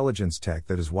some intelligence tech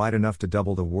that is wide enough to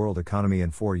double the world economy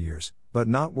in 4 years, but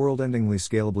not world-endingly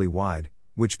scalably wide,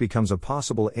 which becomes a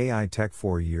possible AI tech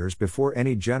 4 years before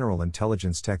any general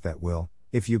intelligence tech that will,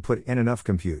 if you put in enough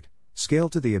compute, scale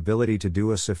to the ability to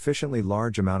do a sufficiently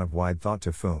large amount of wide thought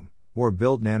to FOOM, or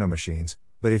build nanomachines,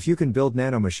 but if you can build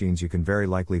nanomachines you can very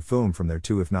likely FOOM from there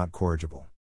too if not corrigible.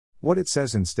 What it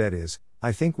says instead is,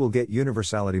 I think we'll get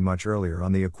universality much earlier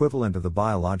on the equivalent of the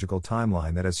biological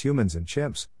timeline that is humans and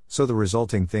chimps, so the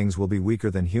resulting things will be weaker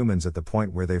than humans at the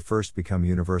point where they first become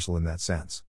universal in that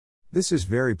sense. This is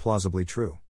very plausibly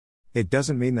true. It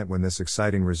doesn't mean that when this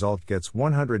exciting result gets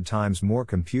 100 times more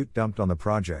compute dumped on the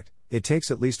project, it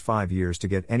takes at least 5 years to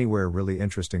get anywhere really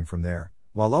interesting from there,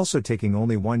 while also taking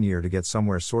only 1 year to get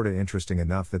somewhere sorta interesting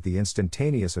enough that the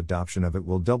instantaneous adoption of it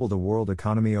will double the world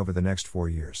economy over the next 4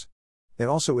 years. It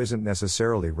also isn't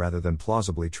necessarily rather than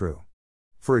plausibly true.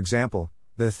 For example,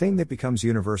 the thing that becomes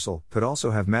universal could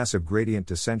also have massive gradient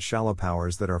descent shallow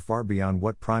powers that are far beyond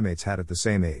what primates had at the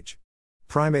same age.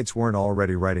 Primates weren't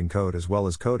already writing code as well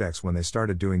as codecs when they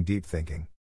started doing deep thinking.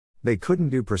 They couldn't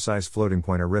do precise floating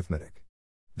point arithmetic.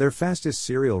 Their fastest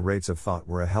serial rates of thought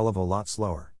were a hell of a lot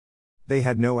slower. They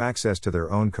had no access to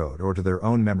their own code or to their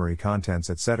own memory contents,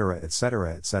 etc.,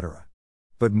 etc., etc.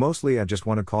 But mostly I just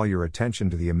want to call your attention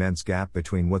to the immense gap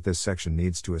between what this section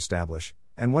needs to establish,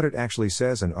 and what it actually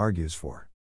says and argues for.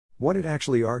 What it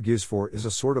actually argues for is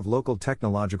a sort of local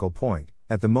technological point.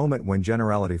 At the moment when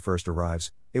generality first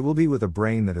arrives, it will be with a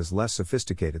brain that is less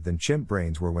sophisticated than chimp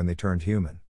brains were when they turned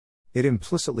human. It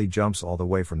implicitly jumps all the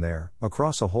way from there,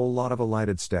 across a whole lot of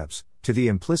elided steps, to the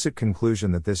implicit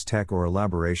conclusion that this tech or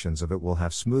elaborations of it will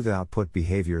have smooth output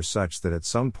behaviors such that at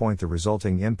some point the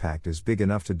resulting impact is big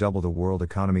enough to double the world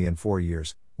economy in 4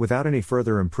 years, without any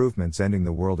further improvements ending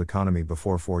the world economy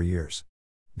before 4 years.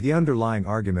 The underlying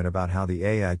argument about how the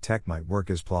AI tech might work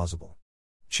is plausible.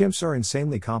 Chimps are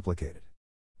insanely complicated.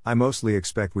 I mostly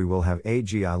expect we will have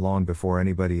AGI long before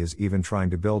anybody is even trying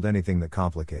to build anything that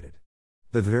complicated.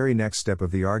 The very next step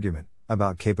of the argument,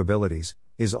 about capabilities,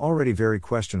 is already very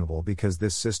questionable because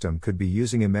this system could be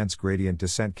using immense gradient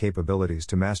descent capabilities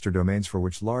to master domains for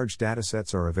which large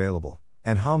datasets are available,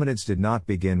 and hominids did not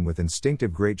begin with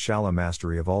instinctive great shallow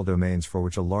mastery of all domains for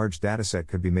which a large dataset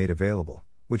could be made available,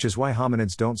 which is why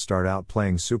hominids don't start out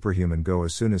playing superhuman Go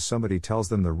as soon as somebody tells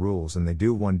them the rules and they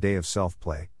do 1 day of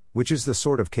self-play, which is the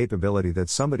sort of capability that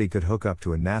somebody could hook up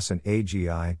to a nascent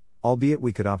AGI, albeit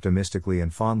we could optimistically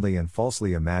and fondly and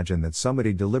falsely imagine that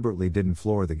somebody deliberately didn't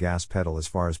floor the gas pedal as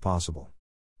far as possible.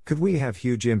 Could we have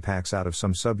huge impacts out of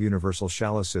some sub-universal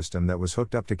shallow system that was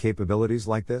hooked up to capabilities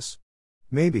like this?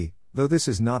 Maybe, though this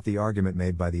is not the argument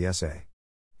made by the essay.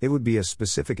 It would be a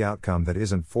specific outcome that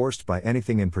isn't forced by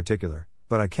anything in particular,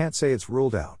 but I can't say it's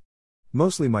ruled out.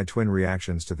 Mostly my twin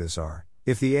reactions to this are,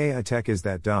 if the AI tech is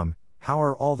that dumb, How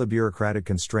are all the bureaucratic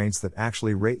constraints that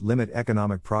actually rate limit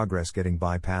economic progress getting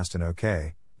bypassed and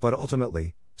okay, but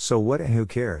ultimately, so what and who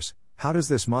cares? How does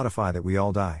this modify that we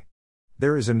all die?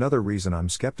 There is another reason I'm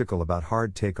skeptical about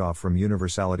hard takeoff from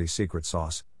universality's secret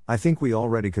sauce. I think we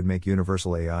already could make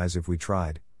universal AIs if we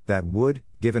tried, that would,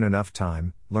 given enough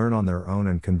time, learn on their own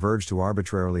and converge to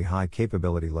arbitrarily high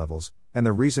capability levels, and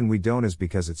the reason we don't is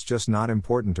because it's just not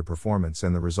important to performance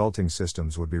and the resulting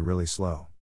systems would be really slow.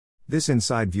 This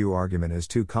inside view argument is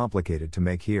too complicated to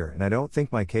make here, and I don't think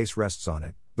my case rests on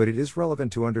it, but it is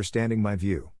relevant to understanding my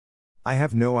view. I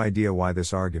have no idea why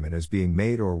this argument is being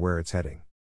made or where it's heading.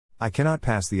 I cannot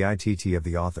pass the ITT of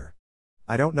the author.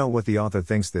 I don't know what the author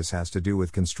thinks this has to do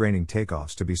with constraining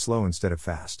takeoffs to be slow instead of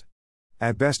fast.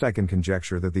 At best I can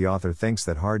conjecture that the author thinks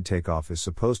that hard takeoff is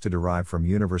supposed to derive from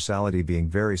universality being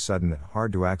very sudden and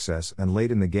hard to access and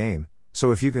late in the game,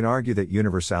 so if you can argue that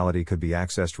universality could be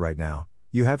accessed right now,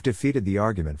 you have defeated the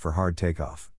argument for hard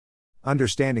takeoff.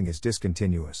 Understanding is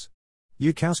discontinuous.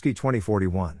 Yudkowsky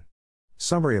 2041.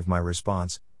 Summary of my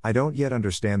response: I don't yet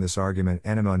understand this argument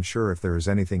and am unsure if there is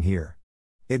anything here.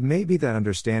 It may be that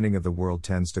understanding of the world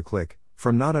tends to click,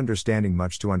 from not understanding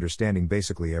much to understanding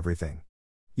basically everything.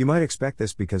 You might expect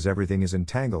this because everything is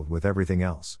entangled with everything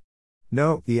else.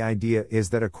 No, the idea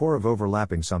is that a core of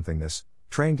overlapping somethingness,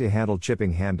 trained to handle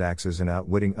chipping hand axes and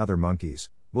outwitting other monkeys,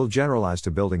 will generalize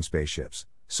to building spaceships,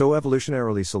 so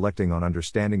evolutionarily selecting on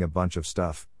understanding a bunch of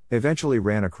stuff, eventually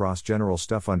ran across general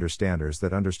stuff understanders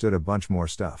that understood a bunch more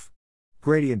stuff.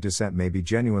 Gradient descent may be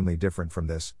genuinely different from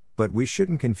this, but we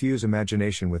shouldn't confuse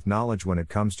imagination with knowledge when it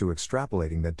comes to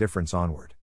extrapolating that difference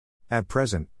onward. At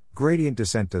present, gradient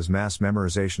descent does mass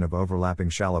memorization of overlapping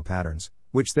shallow patterns,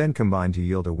 which then combine to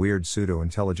yield a weird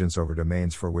pseudo-intelligence over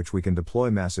domains for which we can deploy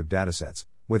massive datasets,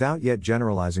 without yet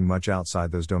generalizing much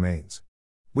outside those domains.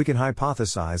 We can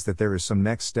hypothesize that there is some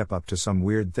next step up to some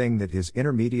weird thing that is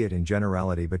intermediate in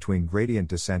generality between gradient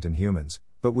descent and humans,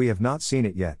 but we have not seen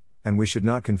it yet, and we should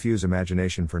not confuse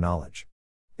imagination for knowledge.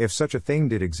 If such a thing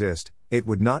did exist, it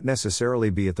would not necessarily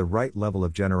be at the right level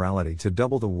of generality to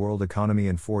double the world economy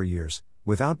in 4 years,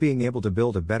 without being able to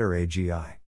build a better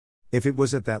AGI. If it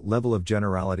was at that level of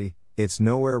generality, it's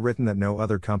nowhere written that no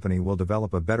other company will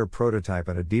develop a better prototype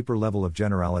at a deeper level of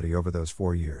generality over those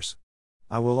 4 years.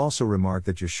 I will also remark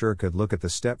that you sure could look at the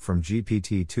step from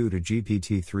GPT-2 to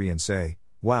GPT-3 and say,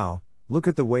 wow, look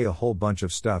at the way a whole bunch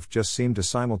of stuff just seemed to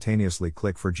simultaneously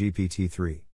click for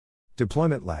GPT-3.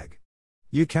 Deployment lag.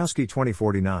 Yudkowsky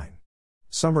 2049.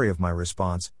 Summary of my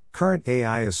response: current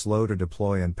AI is slow to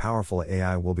deploy and powerful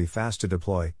AI will be fast to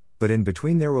deploy, but in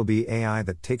between there will be AI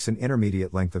that takes an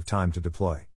intermediate length of time to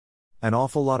deploy. An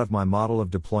awful lot of my model of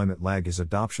deployment lag is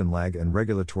adoption lag and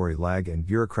regulatory lag and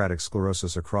bureaucratic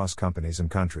sclerosis across companies and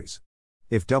countries.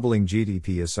 If doubling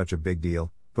GDP is such a big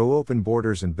deal, go open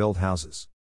borders and build houses.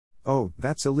 Oh,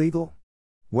 that's illegal?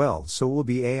 Well, so will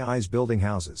be AIs building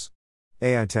houses.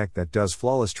 AI tech that does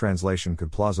flawless translation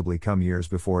could plausibly come years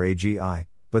before AGI,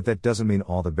 but that doesn't mean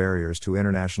all the barriers to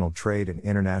international trade and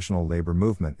international labor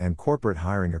movement and corporate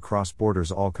hiring across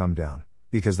borders all come down,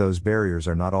 because those barriers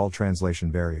are not all translation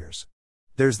barriers.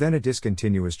 There's then a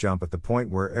discontinuous jump at the point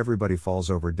where everybody falls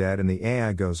over dead and the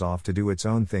AI goes off to do its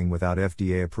own thing without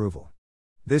FDA approval.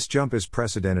 This jump is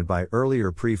precedented by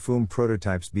earlier pre-FOOM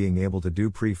prototypes being able to do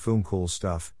pre-FOOM cool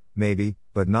stuff, maybe,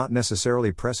 but not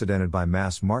necessarily precedented by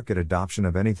mass market adoption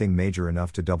of anything major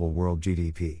enough to double world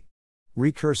GDP.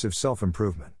 Recursive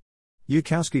self-improvement.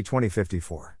 Yudkowsky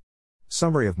 2054.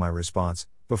 Summary of my response: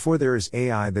 before there is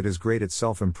AI that is great at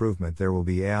self-improvement, there will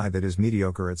be AI that is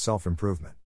mediocre at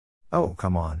self-improvement. Oh,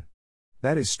 come on.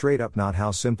 That is straight up not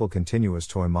how simple continuous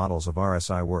toy models of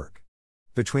RSI work.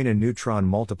 Between a neutron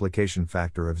multiplication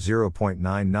factor of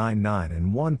 0.999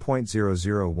 and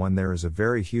 1.001 there is a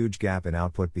very huge gap in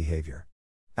output behavior.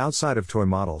 Outside of toy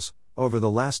models, over the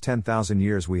last 10,000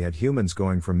 years we had humans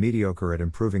going from mediocre at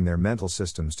improving their mental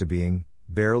systems to being,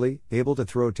 barely, able to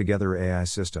throw together AI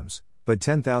systems, but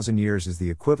 10,000 years is the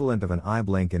equivalent of an eye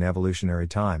blink in evolutionary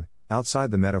time.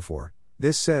 Outside the metaphor,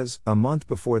 this says, a month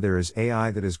before there is AI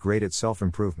that is great at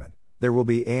self-improvement, there will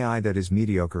be AI that is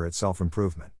mediocre at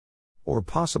self-improvement. Or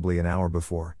possibly an hour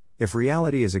before, if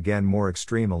reality is again more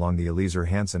extreme along the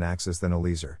Eliezer-Hansen axis than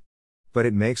Eliezer. But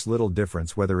it makes little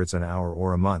difference whether it's an hour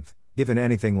or a month, given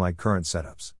anything like current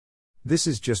setups. This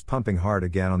is just pumping hard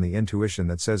again on the intuition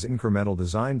that says incremental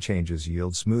design changes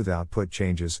yield smooth output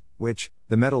changes, which,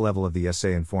 the meta level of the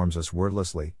essay informs us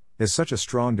wordlessly, is such a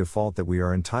strong default that we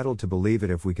are entitled to believe it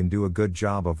if we can do a good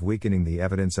job of weakening the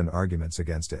evidence and arguments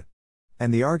against it.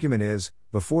 And the argument is,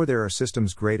 before there are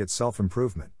systems great at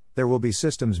self-improvement, there will be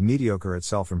systems mediocre at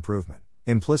self-improvement.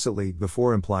 Implicitly,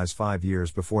 before implies 5 years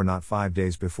before, not 5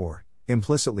 days before.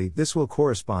 Implicitly, this will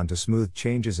correspond to smooth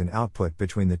changes in output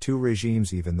between the two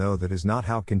regimes, even though that is not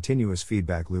how continuous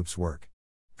feedback loops work.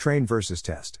 Train versus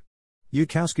test.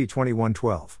 Yudkowsky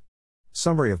 2112.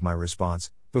 Summary of my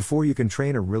response: before you can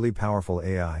train a really powerful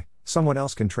AI, someone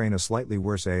else can train a slightly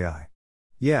worse AI.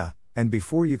 Yeah, and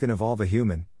before you can evolve a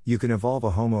human, you can evolve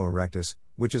a Homo erectus,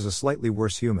 which is a slightly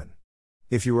worse human.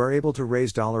 If you are able to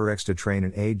raise $X to train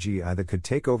an AGI that could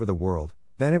take over the world,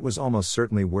 then it was almost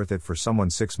certainly worth it for someone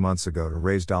 6 months ago to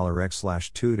raise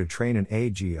 $X/2 to train an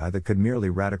AGI that could merely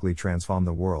radically transform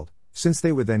the world, since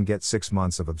they would then get 6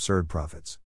 months of absurd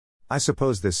profits. I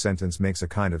suppose this sentence makes a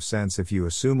kind of sense if you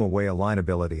assume away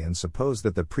alignability and suppose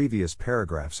that the previous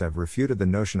paragraphs have refuted the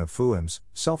notion of FUMs,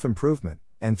 self-improvement,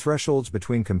 and thresholds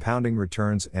between compounding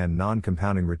returns and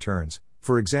non-compounding returns,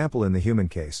 for example in the human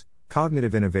case,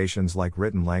 cognitive innovations like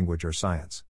written language or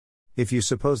science. If you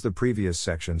suppose the previous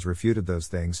sections refuted those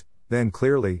things, then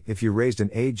clearly, if you raised an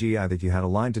AGI that you had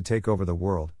aligned to take over the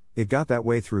world, it got that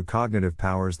way through cognitive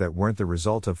powers that weren't the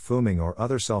result of FUMing or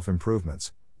other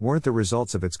self-improvements, weren't the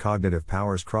results of its cognitive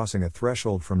powers crossing a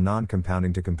threshold from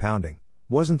non-compounding to compounding,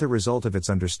 wasn't the result of its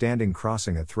understanding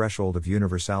crossing a threshold of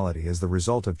universality as the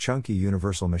result of chunky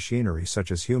universal machinery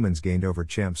such as humans gained over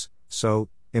chimps, so,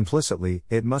 implicitly,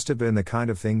 it must have been the kind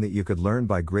of thing that you could learn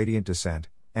by gradient descent,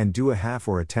 and do a half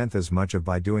or a tenth as much of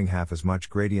by doing half as much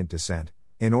gradient descent,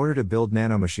 in order to build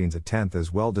nanomachines a tenth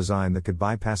as well designed that could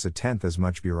bypass a tenth as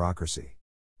much bureaucracy.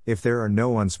 If there are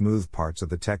no unsmooth parts of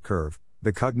the tech curve,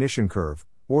 the cognition curve,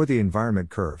 or the environment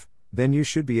curve, then you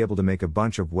should be able to make a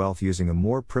bunch of wealth using a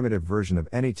more primitive version of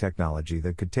any technology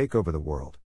that could take over the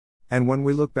world. And when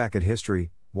we look back at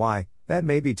history, why, that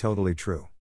may be totally true.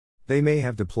 They may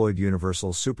have deployed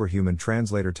universal superhuman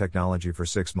translator technology for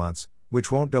 6 months,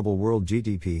 which won't double world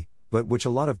GDP, but which a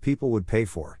lot of people would pay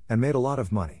for, and made a lot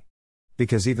of money.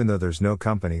 Because even though there's no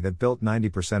company that built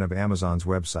 90% of Amazon's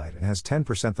website and has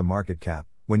 10% the market cap,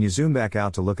 when you zoom back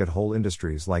out to look at whole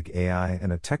industries like AI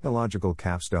and a technological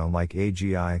capstone like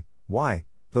AGI, why,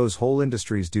 those whole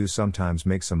industries do sometimes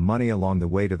make some money along the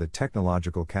way to the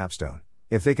technological capstone,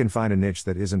 if they can find a niche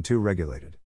that isn't too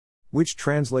regulated. Which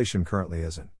translation currently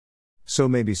isn't. So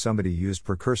maybe somebody used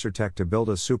precursor tech to build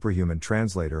a superhuman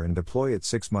translator and deploy it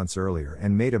 6 months earlier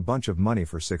and made a bunch of money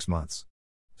for 6 months.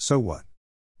 So what?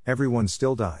 Everyone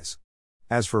still dies.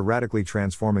 As for radically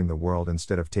transforming the world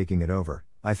instead of taking it over,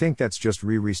 I think that's just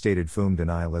restated FUM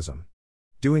denialism.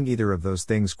 Doing either of those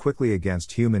things quickly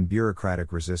against human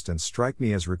bureaucratic resistance strike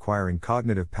me as requiring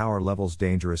cognitive power levels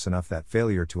dangerous enough that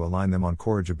failure to align them on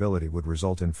corrigibility would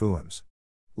result in FUMs.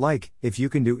 Like, if you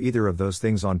can do either of those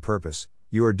things on purpose,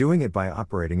 you are doing it by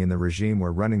operating in the regime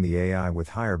where running the AI with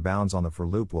higher bounds on the for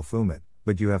loop will FUM it,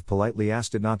 but you have politely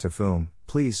asked it not to FUM,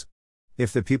 please.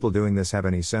 If the people doing this have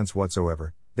any sense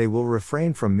whatsoever, they will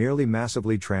refrain from merely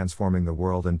massively transforming the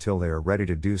world until they are ready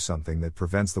to do something that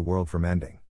prevents the world from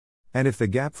ending. And if the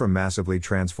gap from massively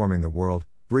transforming the world,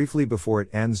 briefly before it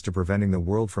ends, to preventing the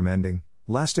world from ending,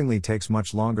 lastingly takes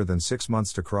much longer than 6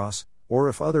 months to cross, or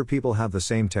if other people have the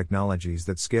same technologies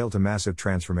that scale to massive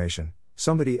transformation,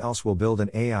 somebody else will build an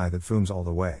AI that FUMs all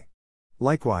the way.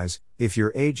 Likewise, if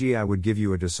your AGI would give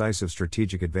you a decisive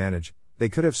strategic advantage, they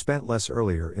could have spent less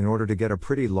earlier in order to get a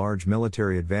pretty large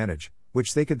military advantage,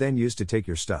 which they could then use to take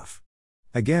your stuff.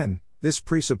 Again, this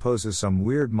presupposes some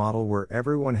weird model where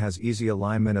everyone has easy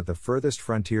alignment at the furthest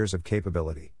frontiers of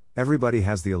capability, everybody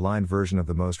has the aligned version of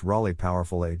the most rawly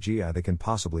powerful AGI they can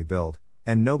possibly build,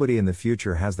 and nobody in the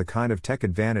future has the kind of tech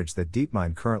advantage that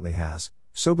DeepMind currently has.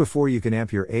 So before you can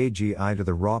amp your AGI to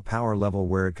the raw power level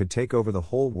where it could take over the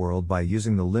whole world by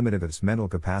using the limit of its mental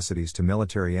capacities to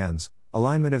military ends,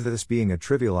 alignment of this being a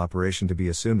trivial operation to be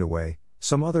assumed away,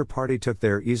 some other party took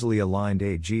their easily aligned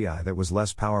AGI that was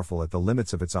less powerful at the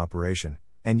limits of its operation,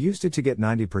 and used it to get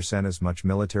 90% as much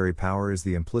military power. Is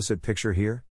the implicit picture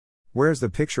here? Whereas the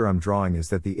picture I'm drawing is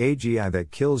that the AGI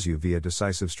that kills you via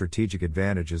decisive strategic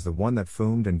advantage is the one that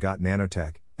FUMed and got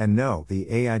nanotech, and no, the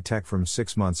AI tech from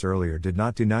 6 months earlier did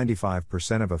not do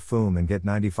 95% of a FUM and get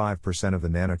 95% of the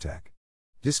nanotech.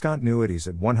 Discontinuities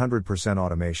at 100%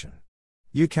 automation.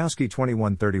 Yudkowsky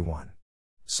 2131.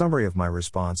 Summary of my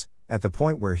response: at the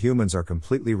point where humans are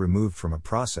completely removed from a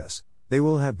process, they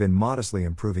will have been modestly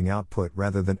improving output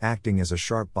rather than acting as a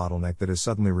sharp bottleneck that is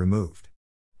suddenly removed.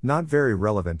 Not very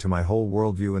relevant to my whole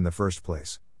worldview in the first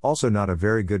place, also not a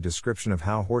very good description of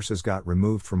how horses got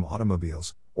removed from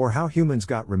automobiles, or how humans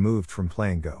got removed from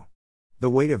playing Go. The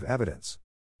weight of evidence.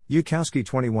 Yudkowsky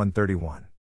 2131.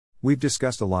 We've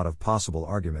discussed a lot of possible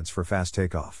arguments for fast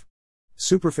takeoff.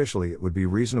 Superficially, it would be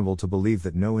reasonable to believe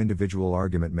that no individual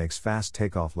argument makes fast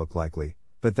takeoff look likely,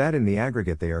 but that in the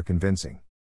aggregate they are convincing.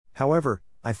 However,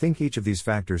 I think each of these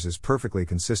factors is perfectly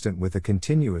consistent with a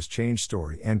continuous change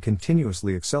story and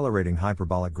continuously accelerating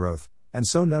hyperbolic growth, and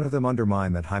so none of them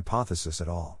undermine that hypothesis at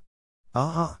all.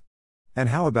 And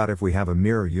how about if we have a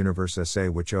mirror universe essay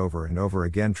which over and over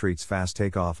again treats fast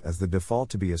takeoff as the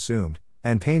default to be assumed,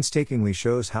 and painstakingly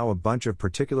shows how a bunch of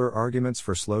particular arguments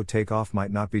for slow takeoff might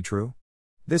not be true?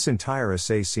 This entire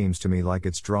essay seems to me like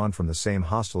it's drawn from the same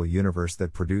hostile universe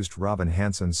that produced Robin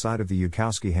Hanson's side of the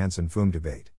Yudkowsky-Hanson-Foom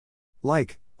debate.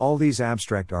 Like, all these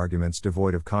abstract arguments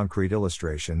devoid of concrete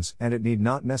illustrations, and it need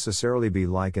not necessarily be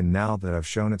like, and now that I've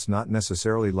shown it's not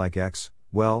necessarily like X,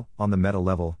 well, on the meta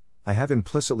level, I have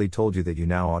implicitly told you that you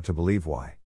now ought to believe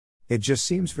why. It just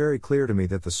seems very clear to me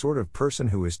that the sort of person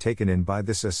who is taken in by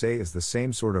this essay is the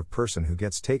same sort of person who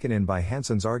gets taken in by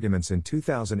Hanson's arguments in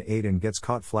 2008 and gets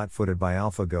caught flat-footed by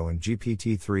AlphaGo and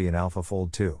GPT-3 and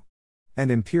AlphaFold 2.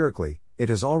 And empirically, it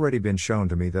has already been shown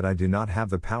to me that I do not have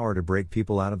the power to break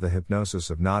people out of the hypnosis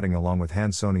of nodding along with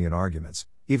Hansonian arguments,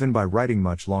 even by writing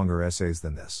much longer essays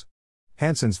than this.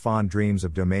 Hanson's fond dreams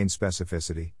of domain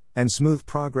specificity, and smooth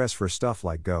progress for stuff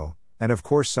like Go, and of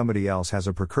course somebody else has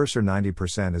a precursor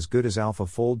 90% as good as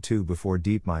AlphaFold 2 before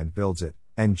DeepMind builds it,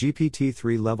 and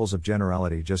GPT-3 levels of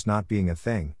generality just not being a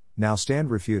thing, now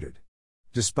stand refuted.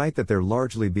 Despite that they're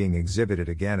largely being exhibited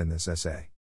again in this essay.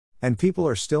 And people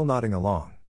are still nodding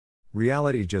along.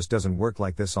 Reality just doesn't work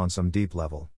like this on some deep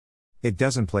level. It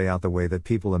doesn't play out the way that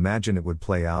people imagine it would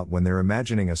play out when they're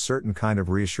imagining a certain kind of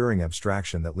reassuring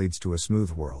abstraction that leads to a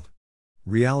smooth world.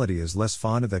 Reality is less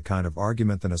fond of that kind of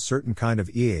argument than a certain kind of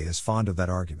EA is fond of that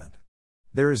argument.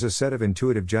 There is a set of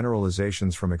intuitive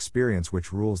generalizations from experience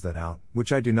which rules that out,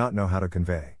 which I do not know how to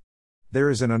convey.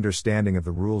 There is an understanding of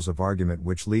the rules of argument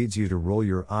which leads you to roll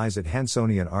your eyes at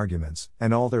Hansonian arguments,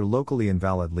 and all their locally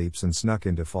invalid leaps and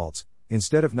snuck-in defaults,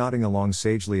 instead of nodding along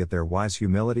sagely at their wise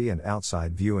humility and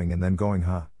outside viewing and then going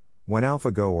when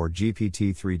AlphaGo or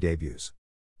GPT-3 debuts.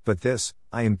 But this,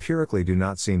 I empirically do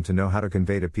not seem to know how to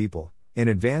convey to people, in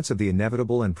advance of the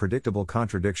inevitable and predictable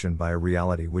contradiction by a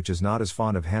reality which is not as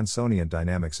fond of Hansonian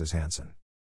dynamics as Hanson.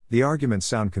 The arguments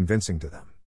sound convincing to them.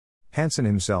 Hanson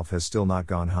himself has still not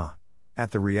gone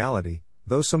at the reality,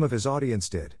 though some of his audience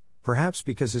did, perhaps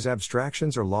because his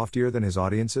abstractions are loftier than his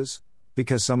audience's,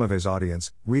 because some of his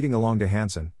audience, reading along to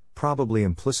Hanson, probably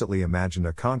implicitly imagined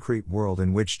a concrete world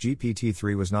in which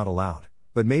GPT-3 was not allowed,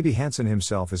 but maybe Hanson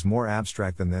himself is more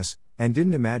abstract than this, and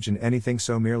didn't imagine anything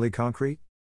so merely concrete?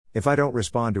 If I don't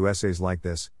respond to essays like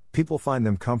this, people find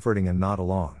them comforting and nod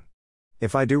along.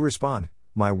 If I do respond,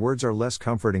 my words are less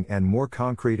comforting and more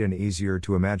concrete and easier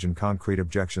to imagine concrete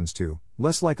objections to,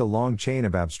 less like a long chain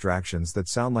of abstractions that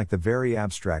sound like the very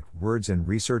abstract words in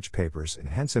research papers and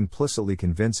hence implicitly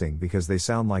convincing because they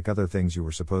sound like other things you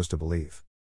were supposed to believe.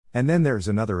 And then there's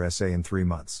another essay in 3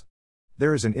 months.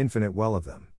 There is an infinite well of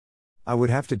them. I would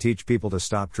have to teach people to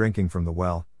stop drinking from the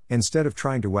well, instead of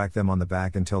trying to whack them on the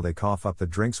back until they cough up the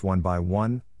drinks one by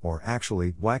one, or actually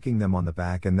whacking them on the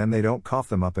back and then they don't cough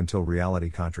them up until reality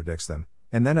contradicts them,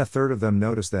 and then a third of them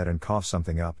notice that and cough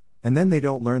something up, and then they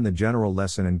don't learn the general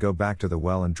lesson and go back to the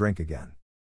well and drink again.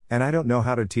 And I don't know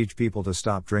how to teach people to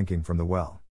stop drinking from the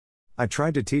well. I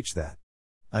tried to teach that.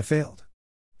 I failed.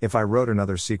 If I wrote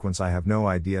another sequence, I have no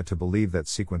idea to believe that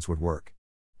sequence would work.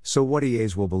 So what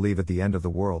EAs will believe at the end of the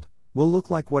world will look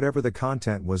like whatever the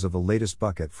content was of the latest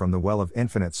bucket from the well of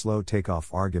infinite slow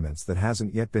takeoff arguments that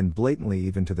hasn't yet been blatantly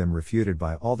even to them refuted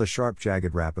by all the sharp,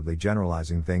 jagged, rapidly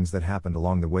generalizing things that happened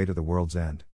along the way to the world's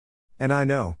end. And I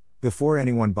know, before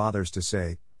anyone bothers to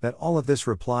say, that all of this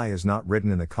reply is not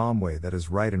written in the calm way that is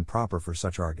right and proper for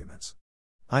such arguments.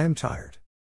 I am tired.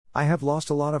 I have lost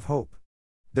a lot of hope.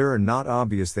 There are not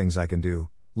obvious things I can do,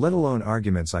 let alone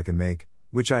arguments I can make,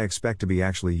 which I expect to be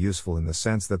actually useful in the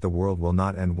sense that the world will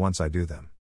not end once I do them.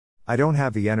 I don't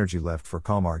have the energy left for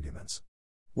calm arguments.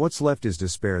 What's left is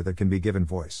despair that can be given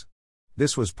voice.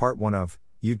 This was part 1 of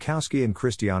Yudkowsky and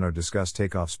Christiano discuss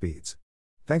Takeoff Speeds.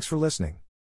 Thanks for listening.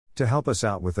 To help us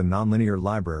out with the Nonlinear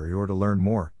Library or to learn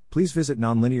more, please visit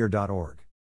nonlinear.org.